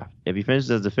bad draft. If he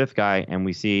finishes as the 5th guy and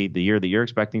we see the year that you're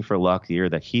expecting for Luck, the year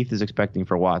that Heath is expecting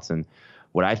for Watson,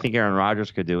 what I think Aaron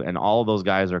Rodgers could do, and all of those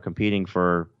guys are competing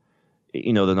for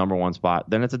the number 1 spot,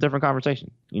 then it's a different conversation.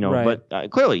 Right.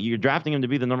 But clearly you're drafting him to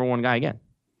be the number 1 guy again.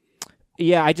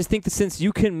 Yeah, I just think that since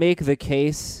you can make the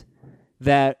case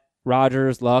that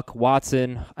Rodgers, Luck,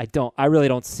 Watson, I really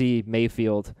don't see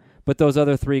Mayfield, but those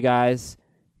other 3 guys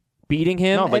beating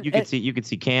him. No, but you could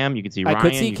see Cam, you could see Ryan. I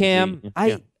could see Cam.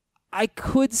 I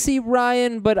could see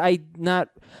Ryan, but I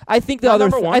think the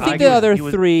other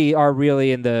 3 are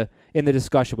really in the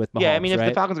discussion with Mahomes. Yeah, I mean, if right?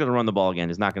 the Falcons going to run the ball again,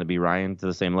 it's not going to be Ryan to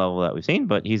the same level that we've seen,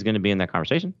 but he's going to be in that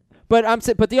conversation. But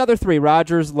the other 3,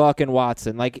 Rodgers, Luck, and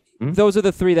Watson, those are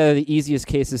the 3 that are the easiest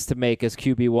cases to make as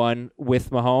QB1 with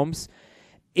Mahomes.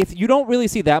 If you don't really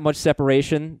see that much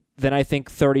separation, then I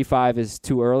think 35 is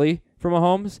too early for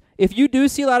Mahomes. If you do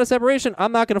see a lot of separation,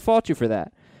 I'm not going to fault you for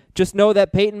that. Just know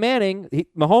that Peyton Manning,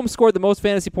 Mahomes scored the most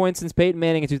fantasy points since Peyton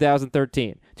Manning in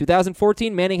 2013.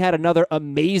 2014, Manning had another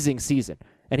amazing season,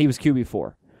 and he was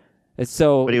QB4.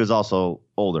 But he was also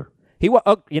older. You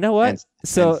know what? And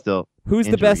still who's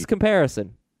injury. The best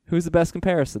comparison? Who's the best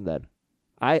comparison then?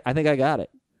 I think I got it.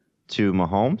 To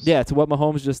Mahomes? Yeah, to what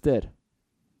Mahomes just did.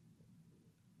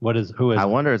 Who is? I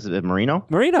wonder, is it Marino?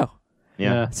 Marino.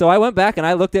 Yeah. So I went back and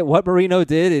I looked at what Marino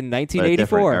did in 1984. But a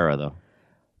different era, though.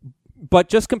 But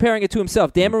just comparing it to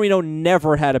himself, Dan Marino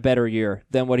never had a better year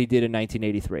than what he did in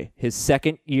 1983. His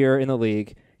 2nd year in the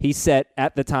league, he set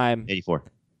at the time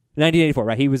 1984,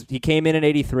 right? He came in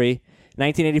 83.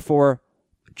 1984,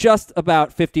 just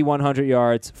about 5,100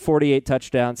 yards, 48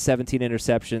 touchdowns, 17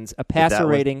 interceptions, a passer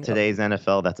rating. Today's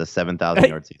NFL, that's a 7,000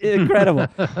 yard season. Incredible.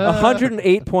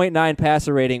 108.9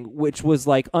 passer rating, which was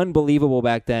unbelievable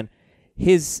back then.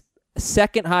 His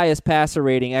second highest passer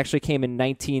rating actually came in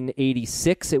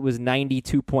 1986. It was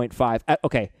 92.5.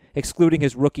 Okay, excluding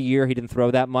his rookie year, he didn't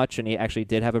throw that much, and he actually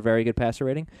did have a very good passer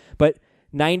rating. But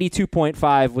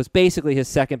 92.5 was basically his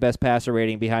second best passer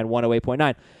rating behind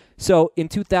 108.9. So in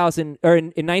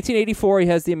 1984, he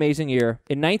has the amazing year.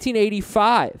 In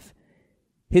 1985,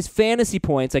 his fantasy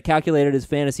points, I calculated his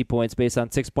fantasy points based on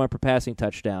 6-point per passing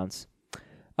touchdowns.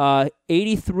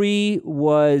 83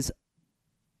 was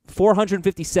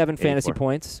 457 fantasy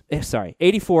points.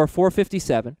 84,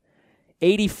 457.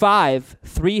 85,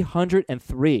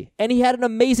 303. And he had an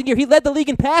amazing year. He led the league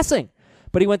in passing,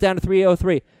 but he went down to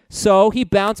 303. So he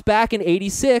bounced back in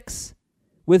 86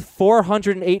 with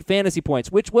 408 fantasy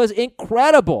points, which was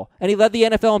incredible. And he led the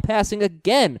NFL in passing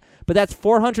again. But that's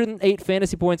 408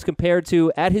 fantasy points compared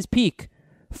to, at his peak,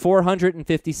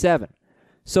 457.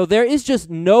 So there is just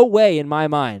no way in my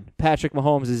mind Patrick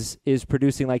Mahomes is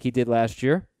producing like he did last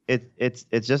year.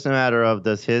 it's just a matter of,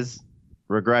 does his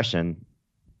regression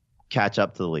catch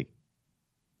up to the league?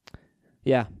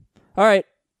 Yeah. All right.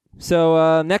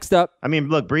 So next up. I mean,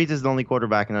 look, Breeze is the only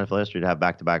quarterback in NFL history to have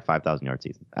back-to-back 5,000-yard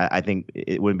seasons. I think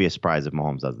it wouldn't be a surprise if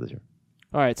Mahomes does this year.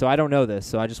 All right. So I don't know this,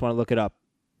 so I just want to look it up.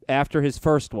 After his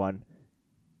first one,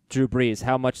 Drew Brees,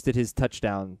 how much did his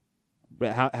touchdown?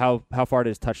 How far did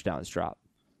his touchdowns drop?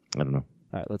 I don't know.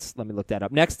 All right. Let me look that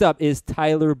up. Next up is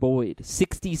Tyler Boyd,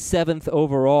 67th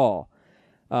overall.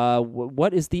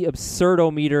 What is the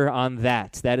absurdometer on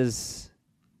that? That is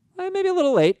maybe a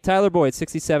little late. Tyler Boyd,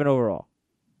 67 overall.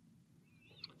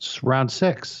 It's round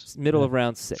 6. Middle of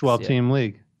round 6. 12-team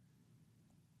league.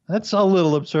 That's a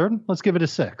little absurd. Let's give it a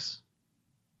 6.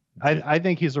 I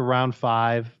think he's a round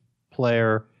 5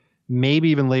 player, maybe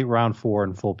even late round 4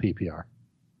 in full PPR.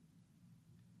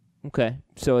 Okay.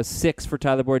 So a 6 for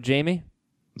Tyler Boyd. Jamie?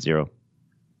 0.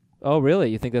 Oh, really?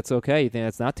 You think that's okay? You think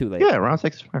that's not too late? Yeah, round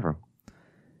 6 is fine for him.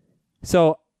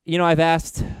 So, I've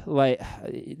asked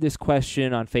this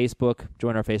question on Facebook.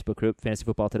 Join our Facebook group, Fantasy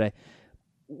Football Today.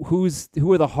 Who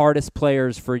are the hardest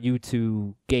players for you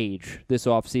to gauge this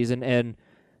offseason? And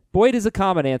Boyd is a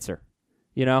common answer.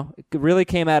 It really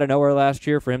came out of nowhere last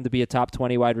year for him to be a top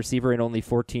 20 wide receiver in only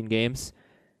 14 games.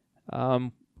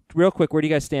 Real quick, where do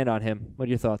you guys stand on him? What are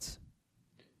your thoughts?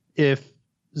 If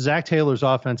Zach Taylor's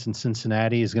offense in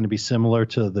Cincinnati is going to be similar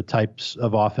to the types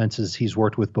of offenses he's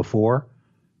worked with before,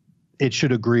 it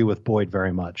should agree with Boyd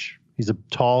very much. He's a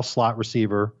tall slot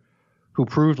receiver who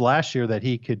proved last year that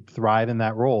he could thrive in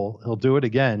that role. He'll do it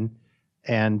again,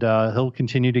 and he'll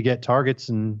continue to get targets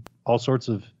and all sorts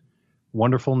of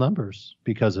wonderful numbers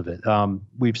because of it.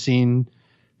 We've seen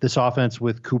this offense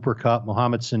with Cooper Kupp,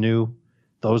 Mohamed Sanu.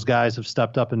 Those guys have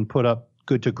stepped up and put up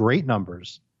good to great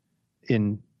numbers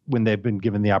when they've been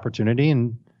given the opportunity.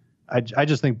 And I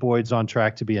just think Boyd's on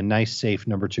track to be a nice, safe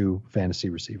number 2 fantasy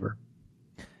receiver.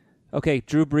 Okay,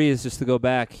 Drew Brees, just to go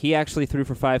back, he actually threw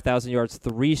for 5,000 yards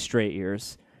 3 straight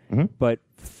years, but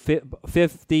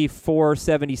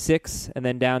 5476 and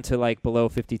then down to below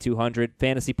 5,200.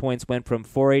 Fantasy points went from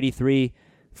 483,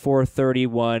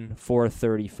 431,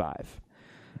 435.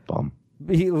 Bum.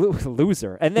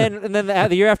 Loser. And then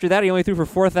the year after that, he only threw for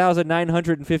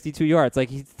 4,952 yards.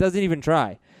 He doesn't even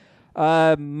try.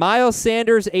 Miles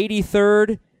Sanders,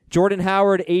 83rd. Jordan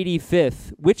Howard,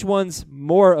 85th. Which one's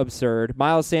more absurd?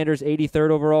 Miles Sanders, 83rd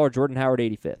overall, or Jordan Howard,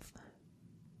 85th?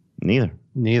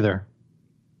 Neither.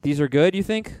 These are good, you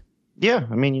think? Yeah,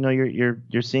 I mean,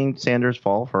 you're seeing Sanders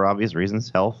fall for obvious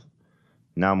reasons, health,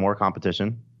 now more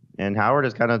competition, and Howard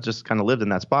has kind of lived in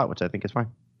that spot, which I think is fine.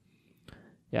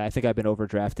 Yeah, I think I've been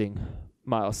overdrafting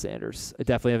Miles Sanders. I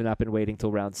definitely have not been waiting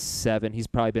till round 7. He's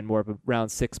probably been more of a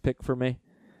round 6 pick for me.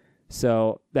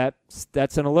 So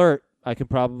that's an alert. I can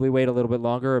probably wait a little bit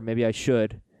longer, or maybe I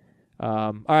should.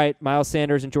 All right, Miles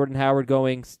Sanders and Jordan Howard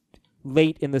going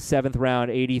late in the 7th round,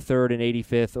 83rd and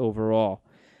 85th overall.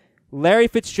 Larry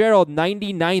Fitzgerald,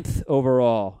 99th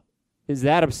overall. Is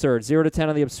that absurd? 0 to 10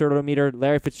 on the absurdometer.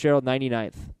 Larry Fitzgerald,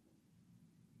 99th.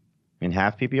 In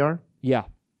half PPR? Yeah.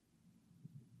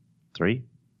 3?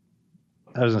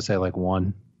 I was going to say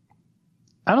 1.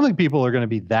 I don't think people are going to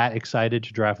be that excited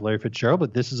to draft Larry Fitzgerald,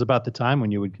 but this is about the time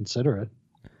when you would consider it.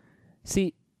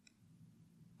 See,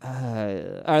 all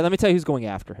right, let me tell you who's going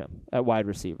after him at wide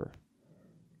receiver.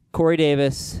 Corey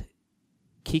Davis,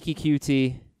 Kiki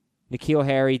Qt, N'Keal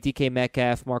Harry, DK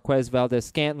Metcalf, Marquez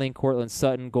Valdez-Scantling, Cortland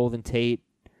Sutton, Golden Tate,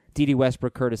 D.D.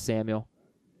 Westbrook, Curtis Samuel.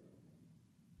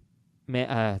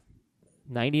 99th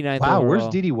Wow, overall. where's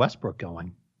D.D. Westbrook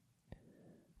going?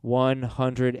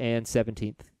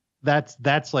 117th. That's an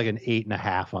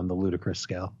 8.5 on the ludicrous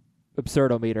scale.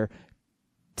 Absurdometer.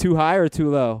 Too high or too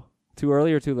low? Too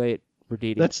early or too late for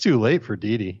D.D.? That's too late for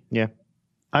D.D. Yeah.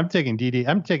 I'm taking D.D.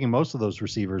 I'm taking most of those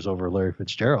receivers over Larry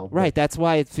Fitzgerald. Right, that's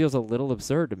why it feels a little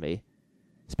absurd to me.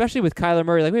 Especially with Kyler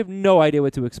Murray. We have no idea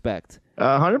what to expect.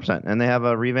 100%. And they have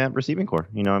a revamped receiving core.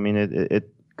 It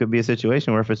could be a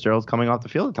situation where Fitzgerald's coming off the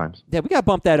field at times. Yeah, we got to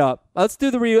bump that up. Let's do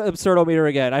the absurdometer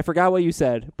again. I forgot what you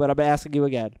said, but I'm asking you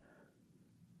again.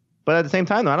 But at the same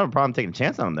time, though, I don't have a problem taking a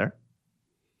chance on him there.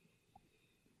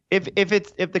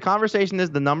 If the conversation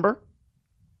is the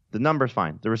number's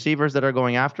fine. The receivers that are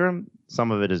going after him,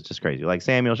 some of it is just crazy. Like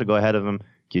Samuel should go ahead of him,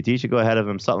 QT should go ahead of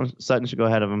him, Sutton should go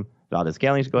ahead of him,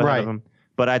 Valdez-Scantling should go ahead of him.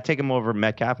 But I'd take him over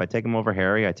Metcalf. I'd take him over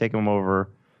Harry. I'd take him over,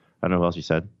 I don't know who else you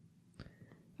said.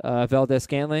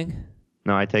 Valdez-Scantling.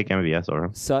 No, I'd take MVS over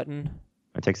him. Sutton.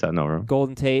 I'd take Sutton over him.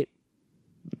 Golden Tate.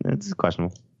 It's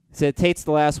questionable. So Tate's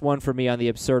the last one for me on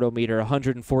the absurdometer.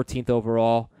 114th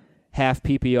overall, half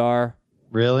PPR.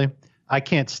 Really? I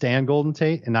can't stand Golden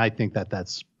Tate, and I think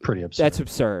that's pretty absurd. That's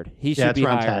absurd. He should it's be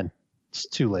round higher. 10. It's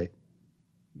too late.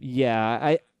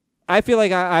 Yeah, I feel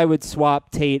like I would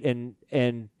swap Tate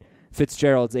and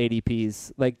Fitzgerald's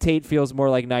ADPs. Like Tate feels more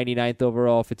like 99th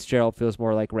overall. Fitzgerald feels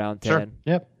more like round 10. Sure.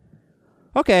 Yep.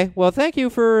 Okay. Well, thank you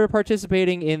for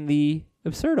participating in the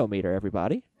Absurdometer,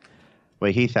 everybody.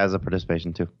 Wait, Heath has a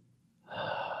participation too.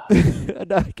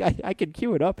 I can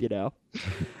cue it up,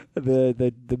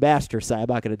 the master side.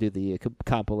 I'm not going to do the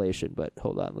compilation, but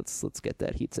hold on. Let's get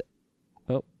that Heat set.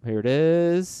 Oh, here it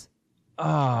is.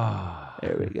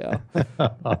 There we go.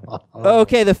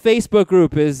 Okay, the Facebook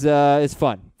group is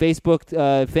fun.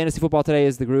 Facebook Fantasy Football Today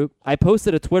is the group. I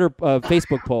posted a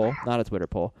Facebook poll, not a Twitter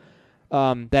poll,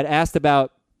 that asked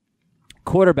about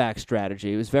quarterback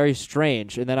strategy. It was very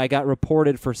strange, and then I got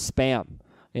reported for spam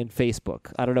in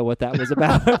Facebook. I don't know what that was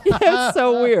about. Yeah, it's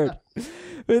so weird.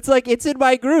 It's like it's in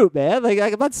my group, man. Like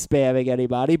I'm not spamming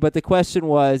anybody, but the question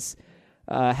was,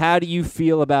 how do you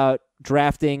feel about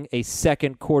drafting a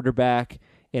second quarterback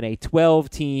in a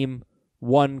 12-team,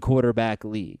 one-quarterback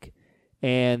league?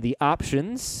 And the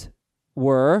options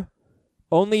were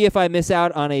only if I miss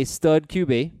out on a stud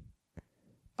QB,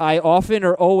 I often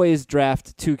or always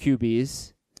draft 2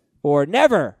 QBs, or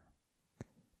never.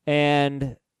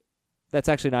 And that's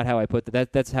actually not how I put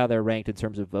that. That's how they're ranked in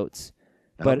terms of votes.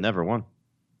 But never won.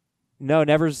 No,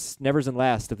 never's in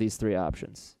last of these 3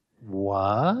 options.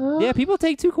 What? Yeah, people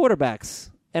take 2 quarterbacks.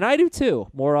 And I do too,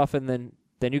 more often than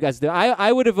you guys do.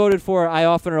 I would have voted for I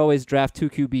often or always draft 2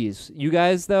 QBs. You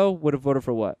guys, though, would have voted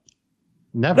for what?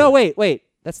 Never. No, wait.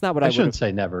 That's not what I would have. I shouldn't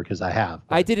say never because I have.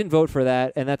 I didn't vote for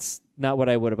that, and that's not what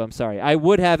I would have. I'm sorry. I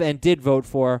would have and did vote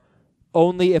for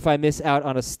only if I miss out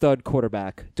on a stud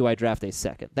quarterback do I draft a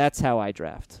second. That's how I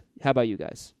draft. How about you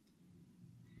guys?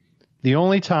 The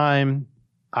only time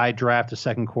I draft a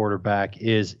second quarterback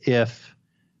is if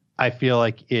I feel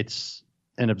like it's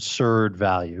an absurd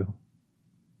value.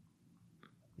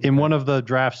 In one of the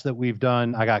drafts that we've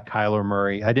done, I got Kyler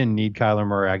Murray. I didn't need Kyler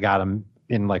Murray. I got him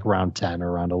in like round 10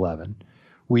 or round 11.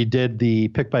 We did the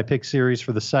pick-by-pick series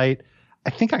for the site. I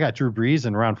think I got Drew Brees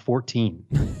in round 14.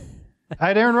 I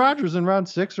had Aaron Rodgers in round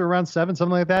 6 or round 7,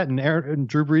 something like that, and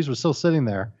Drew Brees was still sitting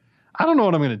there. I don't know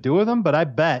what I'm going to do with him, but I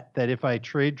bet that if I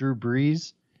trade Drew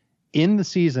Brees in the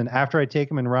season after I take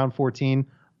him in round 14,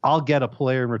 I'll get a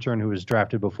player in return who was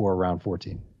drafted before round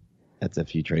 14. That's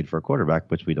if you trade for a quarterback,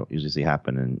 which we don't usually see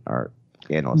happen in our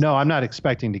analysts. No, I'm not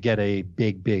expecting to get a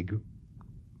big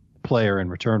player in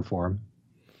return for him.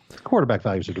 Quarterback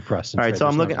values are depressed. All right, so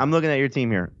I'm looking at your team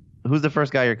here. Who's the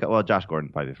first guy you're cut? Well, Josh Gordon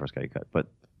probably the first guy you cut, but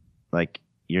like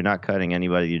you're not cutting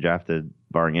anybody you drafted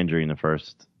barring injury in the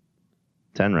first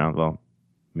 10 rounds. Well,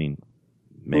 I mean,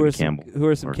 maybe Campbell. Who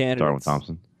are some candidates? Darwin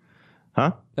Thompson.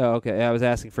 Huh? Oh, okay. I was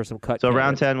asking for some cut. So candidates.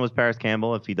 round 10 was Paris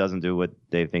Campbell. If he doesn't do what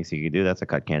Dave thinks he could do, that's a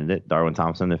cut candidate. Darwin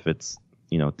Thompson, if it's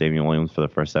Damian Williams for the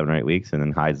first 7 or 8 weeks, and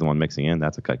then Hyde's the one mixing in,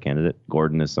 that's a cut candidate.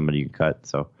 Gordon is somebody you can cut.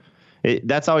 So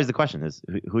that's always the question: is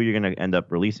who you're going to end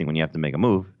up releasing when you have to make a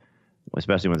move,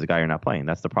 especially when it's a guy you're not playing.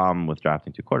 That's the problem with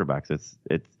drafting 2 quarterbacks.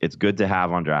 It's good to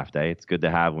have on draft day. It's good to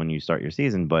have when you start your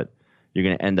season, but you're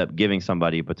going to end up giving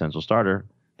somebody a potential starter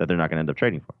that they're not going to end up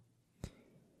trading for.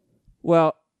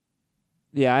 Well,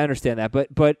 yeah, I understand that,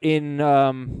 but in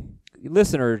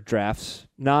listener drafts,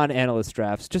 non-analyst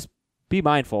drafts, just be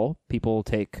mindful. People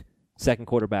take second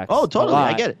quarterbacks. Oh, totally.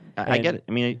 I get it. I get it.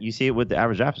 I mean, you see it with the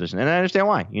average draft position, and I understand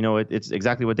why. It's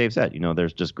exactly what Dave said.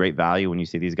 There's just great value when you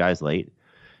see these guys late,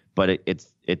 but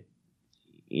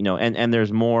and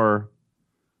there's more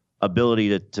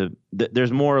ability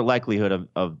there's more likelihood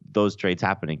of those trades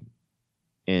happening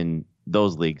in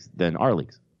those leagues than our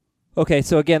leagues. Okay,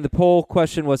 so again, the poll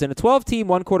question was, in a 12-team,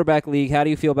 one-quarterback league, how do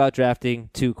you feel about drafting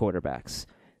 2 quarterbacks?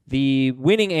 The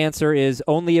winning answer is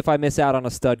only if I miss out on a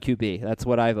stud QB. That's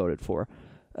what I voted for.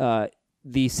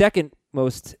 The second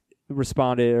most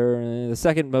responded, or the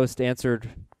second most answered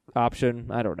option,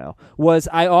 I don't know, was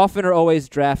I often or always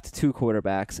draft 2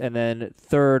 quarterbacks, and then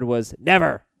third was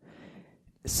never.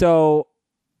 So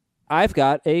I've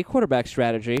got a quarterback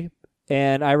strategy,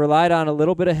 and I relied on a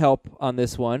little bit of help on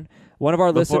this one. One of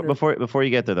our listeners. Before you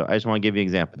get there, though, I just want to give you an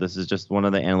example. This is just one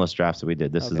of the analyst drafts that we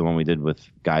did. This is the one we did with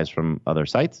guys from other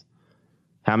sites.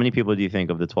 How many people do you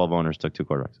think of the 12 owners took 2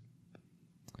 quarterbacks?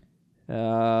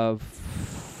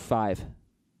 5.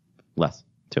 Less.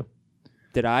 2.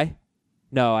 Did I?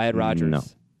 No, I had Rodgers. No.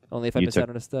 Only if I missed out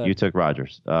on a stud. You took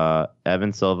Rodgers.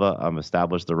 Evan Silva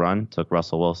established the run, took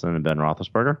Russell Wilson and Ben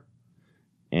Roethlisberger.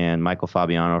 And Michael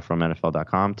Fabiano from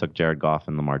NFL.com took Jared Goff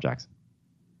and Lamar Jackson.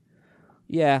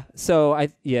 Yeah, so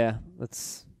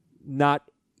that's not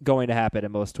going to happen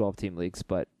in most 12-team leagues,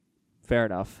 but fair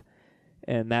enough.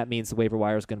 And that means the waiver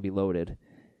wire is going to be loaded.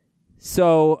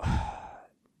 So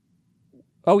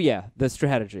Oh, yeah, the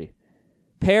strategy.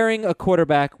 Pairing a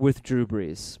quarterback with Drew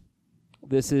Brees.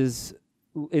 This is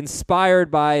inspired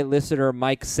by listener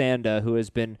Mike Sanda, who has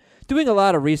been doing a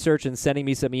lot of research and sending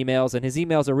me some emails, and his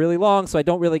emails are really long, so I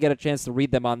don't really get a chance to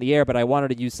read them on the air, but I wanted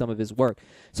to use some of his work.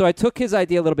 So I took his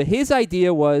idea a little bit. His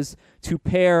idea was to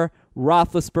pair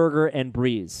Roethlisberger and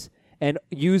Brees and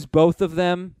use both of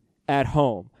them at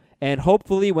home. And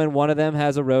hopefully when one of them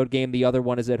has a road game, the other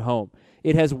one is at home.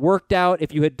 It has worked out.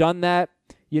 If you had done that,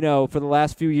 for the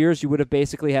last few years, you would have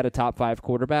basically had a top 5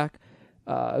 quarterback.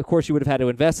 Of course, you would have had to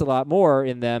invest a lot more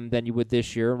in them than you would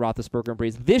this year, Roethlisberger and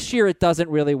Brees. This year, it doesn't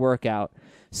really work out.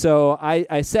 So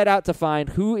I set out to find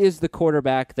who is the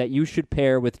quarterback that you should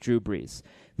pair with Drew Brees.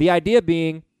 The idea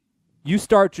being you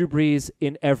start Drew Brees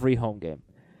in every home game.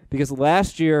 Because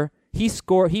last year, he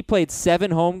played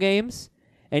 7 home games,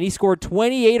 and he scored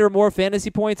 28 or more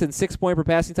fantasy points and 6-point per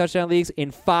passing touchdown leagues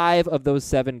in 5 of those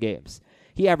 7 games.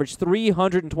 He averaged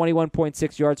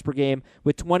 321.6 yards per game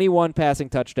with 21 passing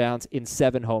touchdowns in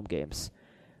 7 home games.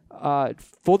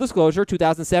 Full disclosure,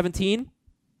 2017,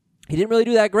 he didn't really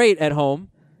do that great at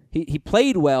home. He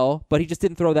played well, but he just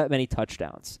didn't throw that many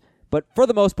touchdowns. But for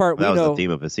the most part, that was the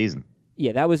theme of his season.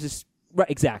 Yeah, that was just right,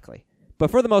 exactly.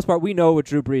 But for the most part, we know what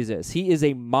Drew Brees is. He is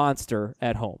a monster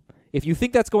at home. If you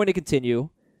think that's going to continue,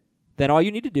 then all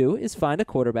you need to do is find a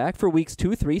quarterback for weeks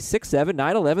 2, 3, 6, 7,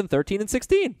 9, 11, 13, and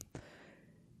 16.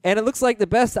 And it looks like the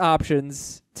best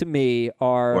options to me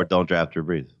are... Or don't draft Drew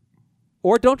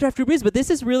Brees. But this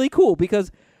is really cool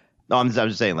because... No, I'm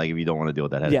just saying, if you don't want to deal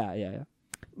with that headache. Yeah.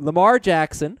 Lamar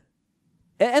Jackson.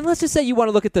 And let's just say you want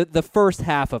to look at the first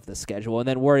half of the schedule and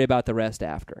then worry about the rest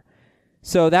after.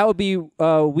 So that would be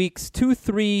weeks 2,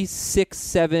 3, 6,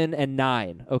 7, and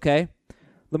 9, okay?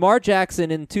 Lamar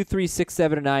Jackson in 2, 3, 6,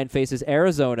 7, and 9 faces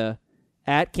Arizona,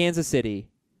 at Kansas City,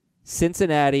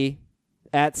 Cincinnati,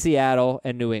 at Seattle,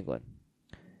 and New England.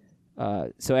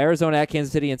 So Arizona, at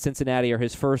Kansas City, and Cincinnati are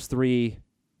his first 3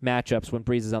 matchups when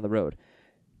Brees is on the road.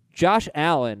 Josh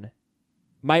Allen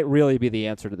might really be the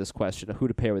answer to this question of who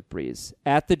to pair with Brees.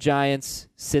 At the Giants,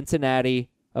 Cincinnati,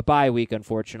 a bye week,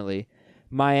 unfortunately.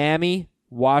 Miami,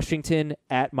 Washington,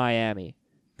 at Miami.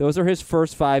 Those are his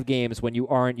first 5 games when you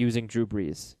aren't using Drew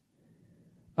Brees.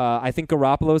 I think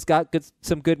Garoppolo's got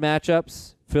some good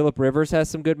matchups. Phillip Rivers has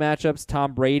some good matchups.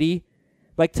 Tom Brady.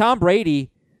 Tom Brady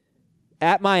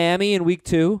at Miami in week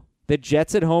 2, the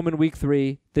Jets at home in week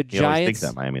 3, the Giants. He always thinks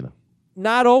that Miami, though.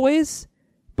 Not always,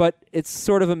 but it's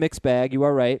sort of a mixed bag. You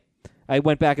are right. I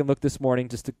went back and looked this morning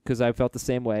just because I felt the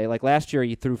same way. Last year,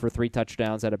 he threw for 3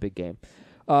 touchdowns at a big game.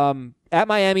 At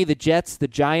Miami, the Jets, the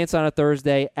Giants on a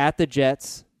Thursday, at the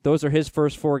Jets. Those are his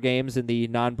first 4 games in the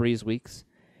non-Brees weeks.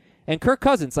 And Kirk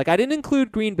Cousins, I didn't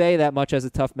include Green Bay that much as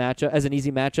a tough matchup, as an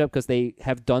easy matchup, because they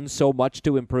have done so much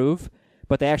to improve,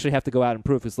 but they actually have to go out and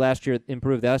improve, because last year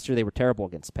they were terrible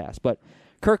against the pass. But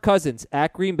Kirk Cousins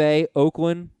at Green Bay,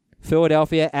 Oakland,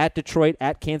 Philadelphia, at Detroit,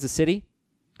 at Kansas City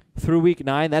through week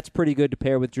 9. That's pretty good to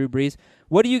pair with Drew Brees.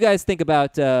 What do you guys think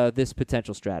about this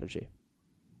potential strategy?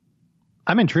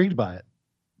 I'm intrigued by it,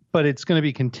 but it's going to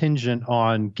be contingent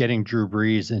on getting Drew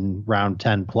Brees in round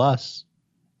 10 plus,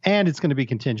 and it's going to be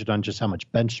contingent on just how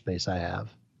much bench space I have.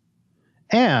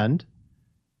 And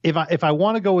if I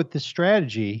want to go with this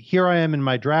strategy, here I am in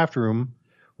my draft room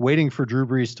waiting for Drew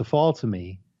Brees to fall to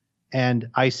me, and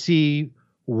I see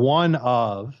one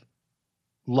of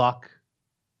Luck,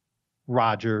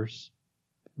 Rodgers,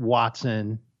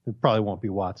 Watson. It probably won't be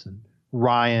Watson.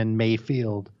 Ryan,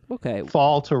 Mayfield. Okay.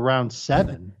 Fall to round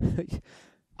 7.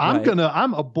 I'm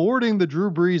aborting the Drew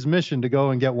Brees mission to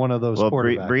go and get one of those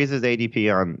quarterbacks. Brees'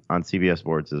 ADP on CBS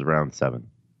Sports is round 7.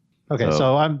 Okay,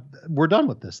 so we're done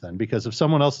with this then, because if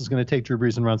someone else is going to take Drew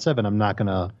Brees in round 7, I'm not going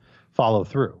to follow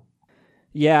through.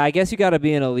 Yeah, I guess you got to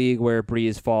be in a league where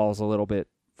Brees falls a little bit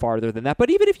farther than that. But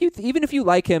even if you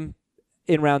like him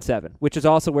in round 7, which is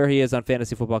also where he is on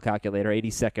Fantasy Football Calculator,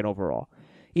 82nd overall,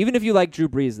 even if you like Drew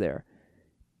Brees there,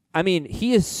 I mean,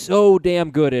 he is so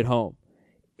damn good at home.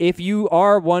 If you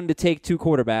are one to take 2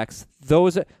 quarterbacks,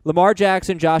 those Lamar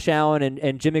Jackson, Josh Allen,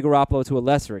 and Jimmy Garoppolo to a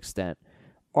lesser extent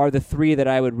are the 3 that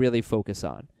I would really focus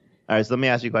on. All right, so let me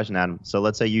ask you a question, Adam. So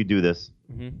let's say you do this,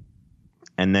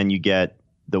 and then you get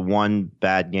the one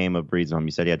bad game of Brees home.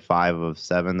 You said he had 5 of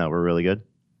 7 that were really good?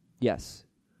 Yes.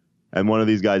 And one of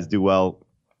these guys do well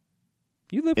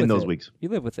you live in with those it. weeks. You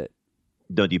live with it.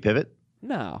 Don't you pivot?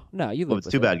 No, you live with it. Well, it's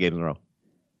 2 bad games in a row.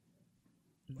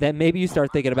 Then maybe you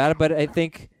start thinking about it. But I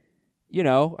think,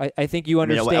 I think you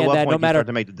understand that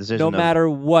no matter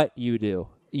what you do,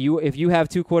 if you have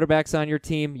 2 quarterbacks on your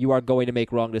team, you are going to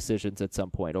make wrong decisions at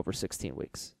some point over 16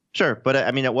 weeks. Sure, but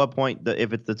at what point,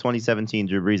 if it's the 2017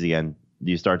 Drew Brees again,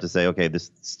 do you start to say, okay, this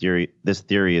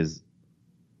theory is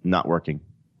not working?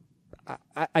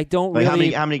 I don't Like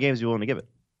really. how many games are you willing to give it?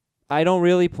 I don't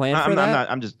really plan for that.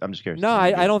 I'm just curious. No,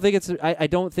 I don't think it's. I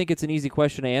don't think it's an easy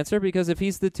question to answer because if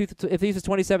he's the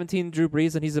 2017 Drew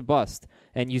Brees, then he's a bust,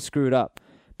 and you screwed up.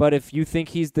 But if you think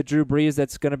he's the Drew Brees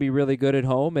that's going to be really good at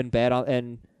home and bad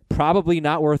and probably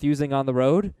not worth using on the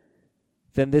road,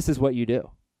 then this is what you do.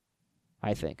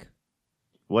 I think.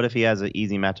 What if he has an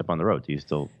easy matchup on the road? Do you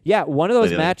still? Yeah, one of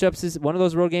those matchups is one of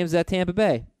those road games at Tampa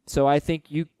Bay. So I think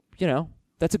you know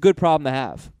that's a good problem to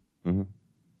have. Mm-hmm.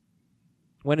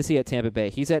 When is he at Tampa Bay?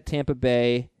 He's at Tampa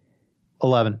Bay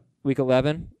 11. Week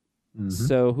 11. Mm-hmm.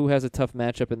 So who has a tough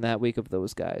matchup in that week of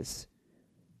those guys?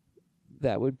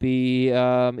 That would be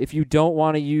if you don't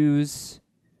want to use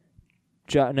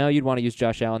no, you'd want to use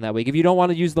Josh Allen that week. If you don't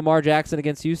want to use Lamar Jackson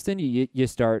against Houston, you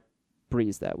start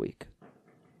Breeze that week.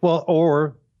 Well,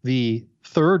 or the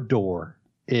third door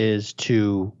is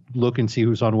to look and see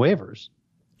who's on waivers.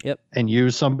 Yep. And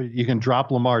use somebody. You can drop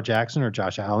Lamar Jackson or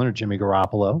Josh Allen or Jimmy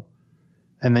Garoppolo,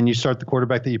 and then you start the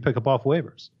quarterback that you pick up off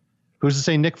waivers. Who's to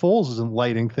say Nick Foles isn't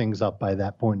lighting things up by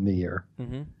that point in the year?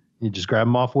 Mm-hmm. You just grab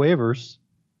him off waivers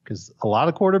because a lot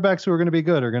of quarterbacks who are going to be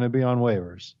good are going to be on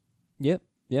waivers. Yep.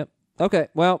 Okay,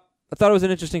 well, I thought it was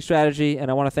an interesting strategy,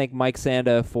 and I want to thank Mike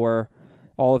Sanda for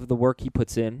all of the work he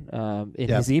puts in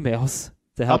his emails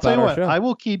to help out our show. I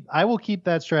will keep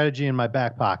that strategy in my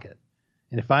back pocket.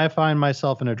 And if I find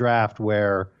myself in a draft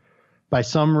where for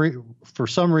some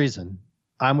reason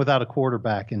I'm without a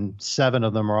quarterback and 7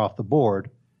 of them are off the board,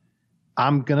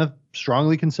 I'm going to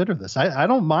strongly consider this. I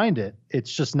don't mind it.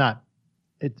 It's just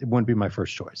it wouldn't be my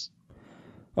first choice.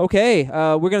 Okay,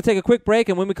 we're going to take a quick break,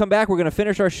 and when we come back, we're going to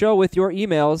finish our show with your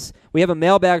emails. We have a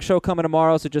mailbag show coming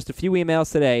tomorrow, so just a few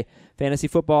emails today.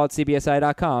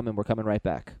 fantasyfootball@cbsi.com, and we're coming right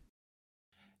back.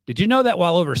 Did you know that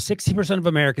while over 60% of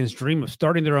Americans dream of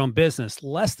starting their own business,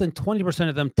 less than 20%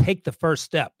 of them take the first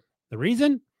step? The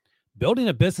reason? Building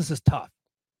a business is tough.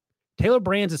 Taylor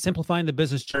Brands is simplifying the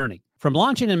business journey. From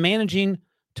launching and managing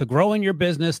to growing your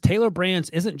business, Taylor Brands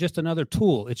isn't just another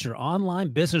tool. It's your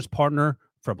online business partner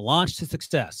from launch to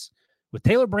success. With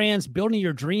Taylor Brands, building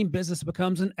your dream business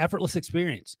becomes an effortless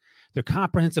experience. Their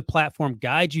comprehensive platform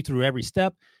guides you through every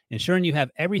step, ensuring you have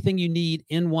everything you need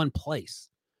in one place.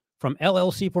 From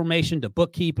LLC formation to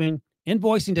bookkeeping,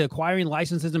 invoicing to acquiring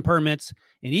licenses and permits,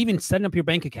 and even setting up your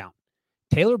bank account,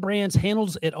 Taylor Brands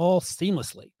handles it all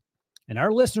seamlessly. And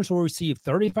our listeners will receive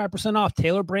 35% off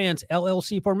Taylor Brands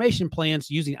LLC formation plans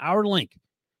using our link,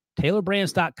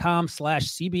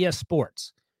 taylorbrands.com/CBS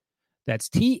Sports. That's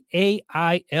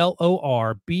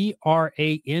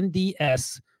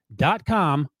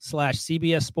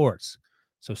TAILORBRANDS.com/CBS Sports.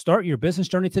 So start your business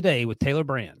journey today with Taylor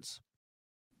Brands.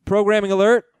 Programming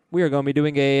alert. We are going to be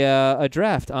doing a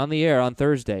draft on the air on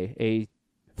Thursday. A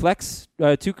flex,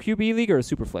 2 QB league or a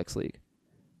super flex league?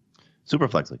 Super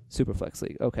flex league. Super flex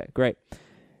league. Okay, great.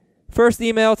 First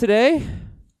email today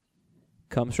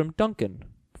comes from Duncan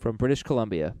from British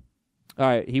Columbia. All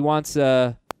right, he wants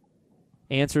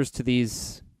answers to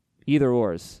these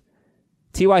either-ors.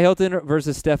 T.Y. Hilton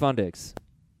versus Stephon Diggs.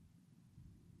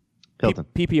 Hilton.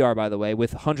 PPR, by the way,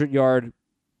 with 100-yard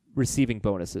receiving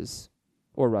bonuses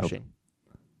or rushing.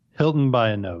 Hilton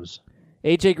by a nose.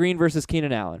 A.J. Green versus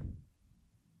Keenan Allen.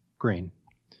 Green.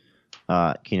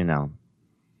 Keenan Allen.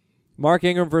 Mark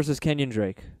Ingram versus Kenyon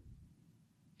Drake.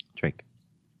 Drake.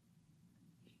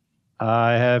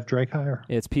 I have Drake higher.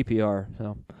 It's PPR.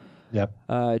 So. Yep.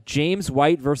 James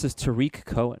White versus Tariq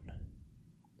Cohen.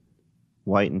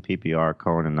 White and PPR,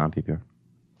 Cohen and non-PPR.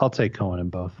 I'll take Cohen in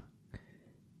both.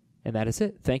 And that is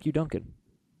it. Thank you, Duncan.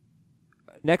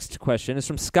 Next question is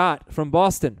from Scott from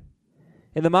Boston.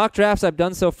 In the mock drafts I've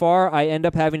done so far, I end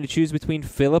up having to choose between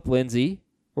Phillip Lindsay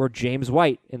or James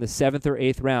White in the 7th or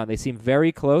 8th round. They seem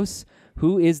very close.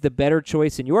 Who is the better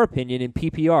choice, in your opinion, in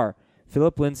PPR?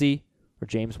 Phillip Lindsay or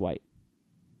James White?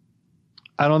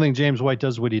 I don't think James White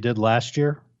does what he did last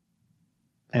year.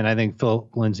 And I think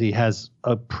Phillip Lindsay has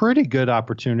a pretty good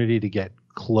opportunity to get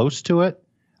close to it.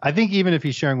 I think even if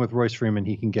he's sharing with Royce Freeman,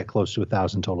 he can get close to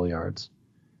 1,000 total yards.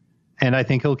 And I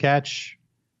think he'll catch,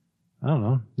 I don't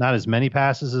know, not as many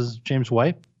passes as James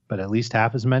White, but at least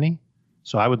half as many.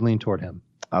 So I would lean toward him.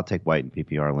 I'll take White and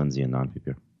PPR, Lindsay and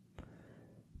non-PPR.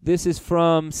 This is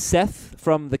from Seth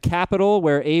from the Capitol,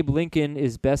 where Abe Lincoln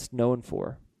is best known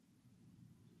for.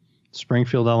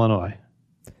 Springfield, Illinois.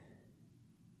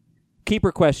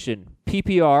 Keeper question.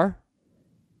 PPR.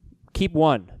 Keep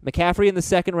one. McCaffrey in the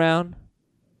 2nd round,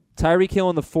 Tyreek Hill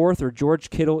in the 4th, or George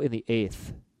Kittle in the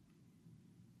 8th?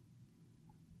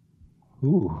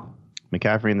 Ooh.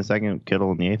 McCaffrey in the 2nd,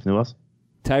 Kittle in the 8th. Who else?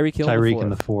 Tyreek Hill Tyreek in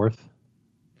the 4th.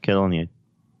 Kittle in the 8th.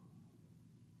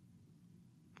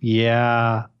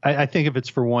 Yeah, I think if it's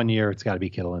for 1 year, it's got to be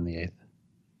Kittle in the 8th.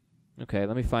 Okay,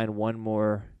 let me find one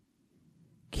more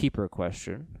keeper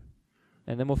question,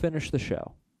 and then we'll finish the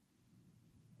show.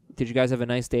 Did you guys have a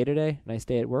nice day today? Nice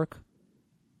day at work?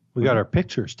 We got our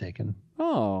pictures taken.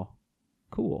 Oh,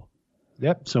 cool.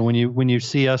 Yep. So when you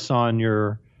see us on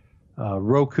your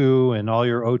Roku and all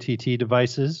your OTT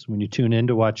devices, when you tune in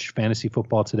to watch Fantasy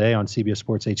Football Today on CBS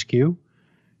Sports HQ,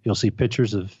 you'll see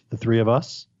pictures of the three of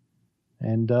us,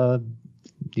 and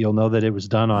you'll know that it was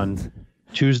done on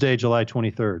Tuesday, July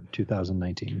 23rd,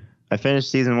 2019. I finished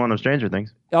season 1 of Stranger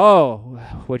Things. Oh,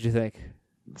 what'd you think?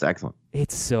 It's excellent.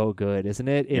 It's so good, isn't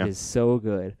it? It is so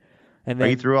good. And then,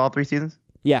 Are you through all 3 seasons?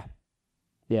 Yeah.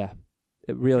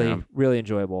 It really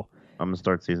enjoyable. I'm going to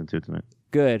start season 2 tonight.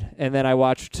 Good. And then I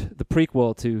watched the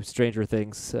prequel to Stranger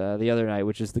Things the other night,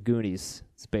 which is The Goonies.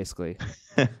 It's basically.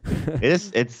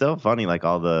 It's so funny, like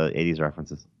all the 80s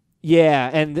references. Yeah,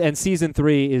 and season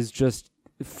 3 is just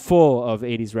full of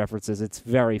 80s references. It's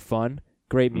very fun.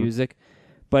 Great music.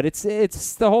 But it's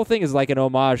the whole thing is like an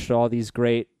homage to all these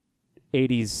great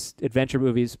 80s adventure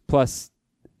movies, plus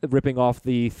ripping off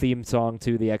the theme song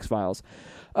to the X-Files.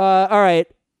 All right.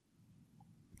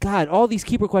 God, all these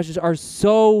keeper questions are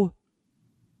so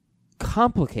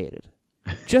complicated.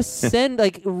 Just send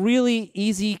like really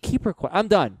easy keeper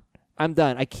questions. I'm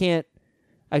done. I can't.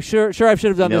 I sure I should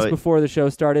have done this before the show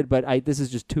started, but this is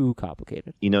just too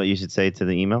complicated. You know what you should say to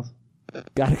the emails?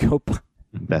 Gotta go.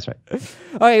 That's right.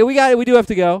 Okay, we do have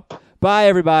to go. Bye,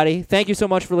 everybody. Thank you so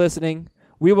much for listening.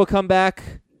 We will come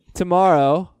back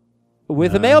tomorrow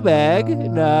with a mailbag.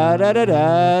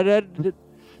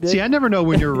 See, I never know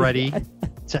when you're ready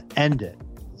to end it.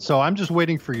 So I'm just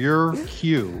waiting for your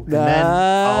cue, and then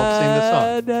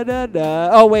I'll sing the song.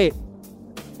 Oh, wait.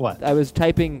 What? I was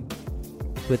typing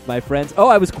with my friends. Oh,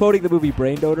 I was quoting the movie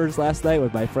Brain Donors last night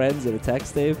with my friends in a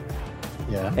text, Dave.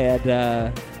 Yeah.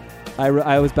 And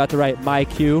I was about to write my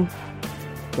cue.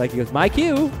 Like he goes, my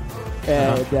cue.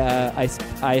 And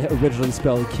I originally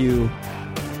spelled Q,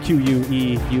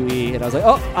 Q-U-E-U-E. And I was like,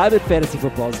 oh, I'm in fantasy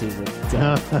football season.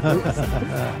 So.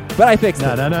 But I fixed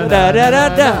it.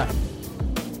 No.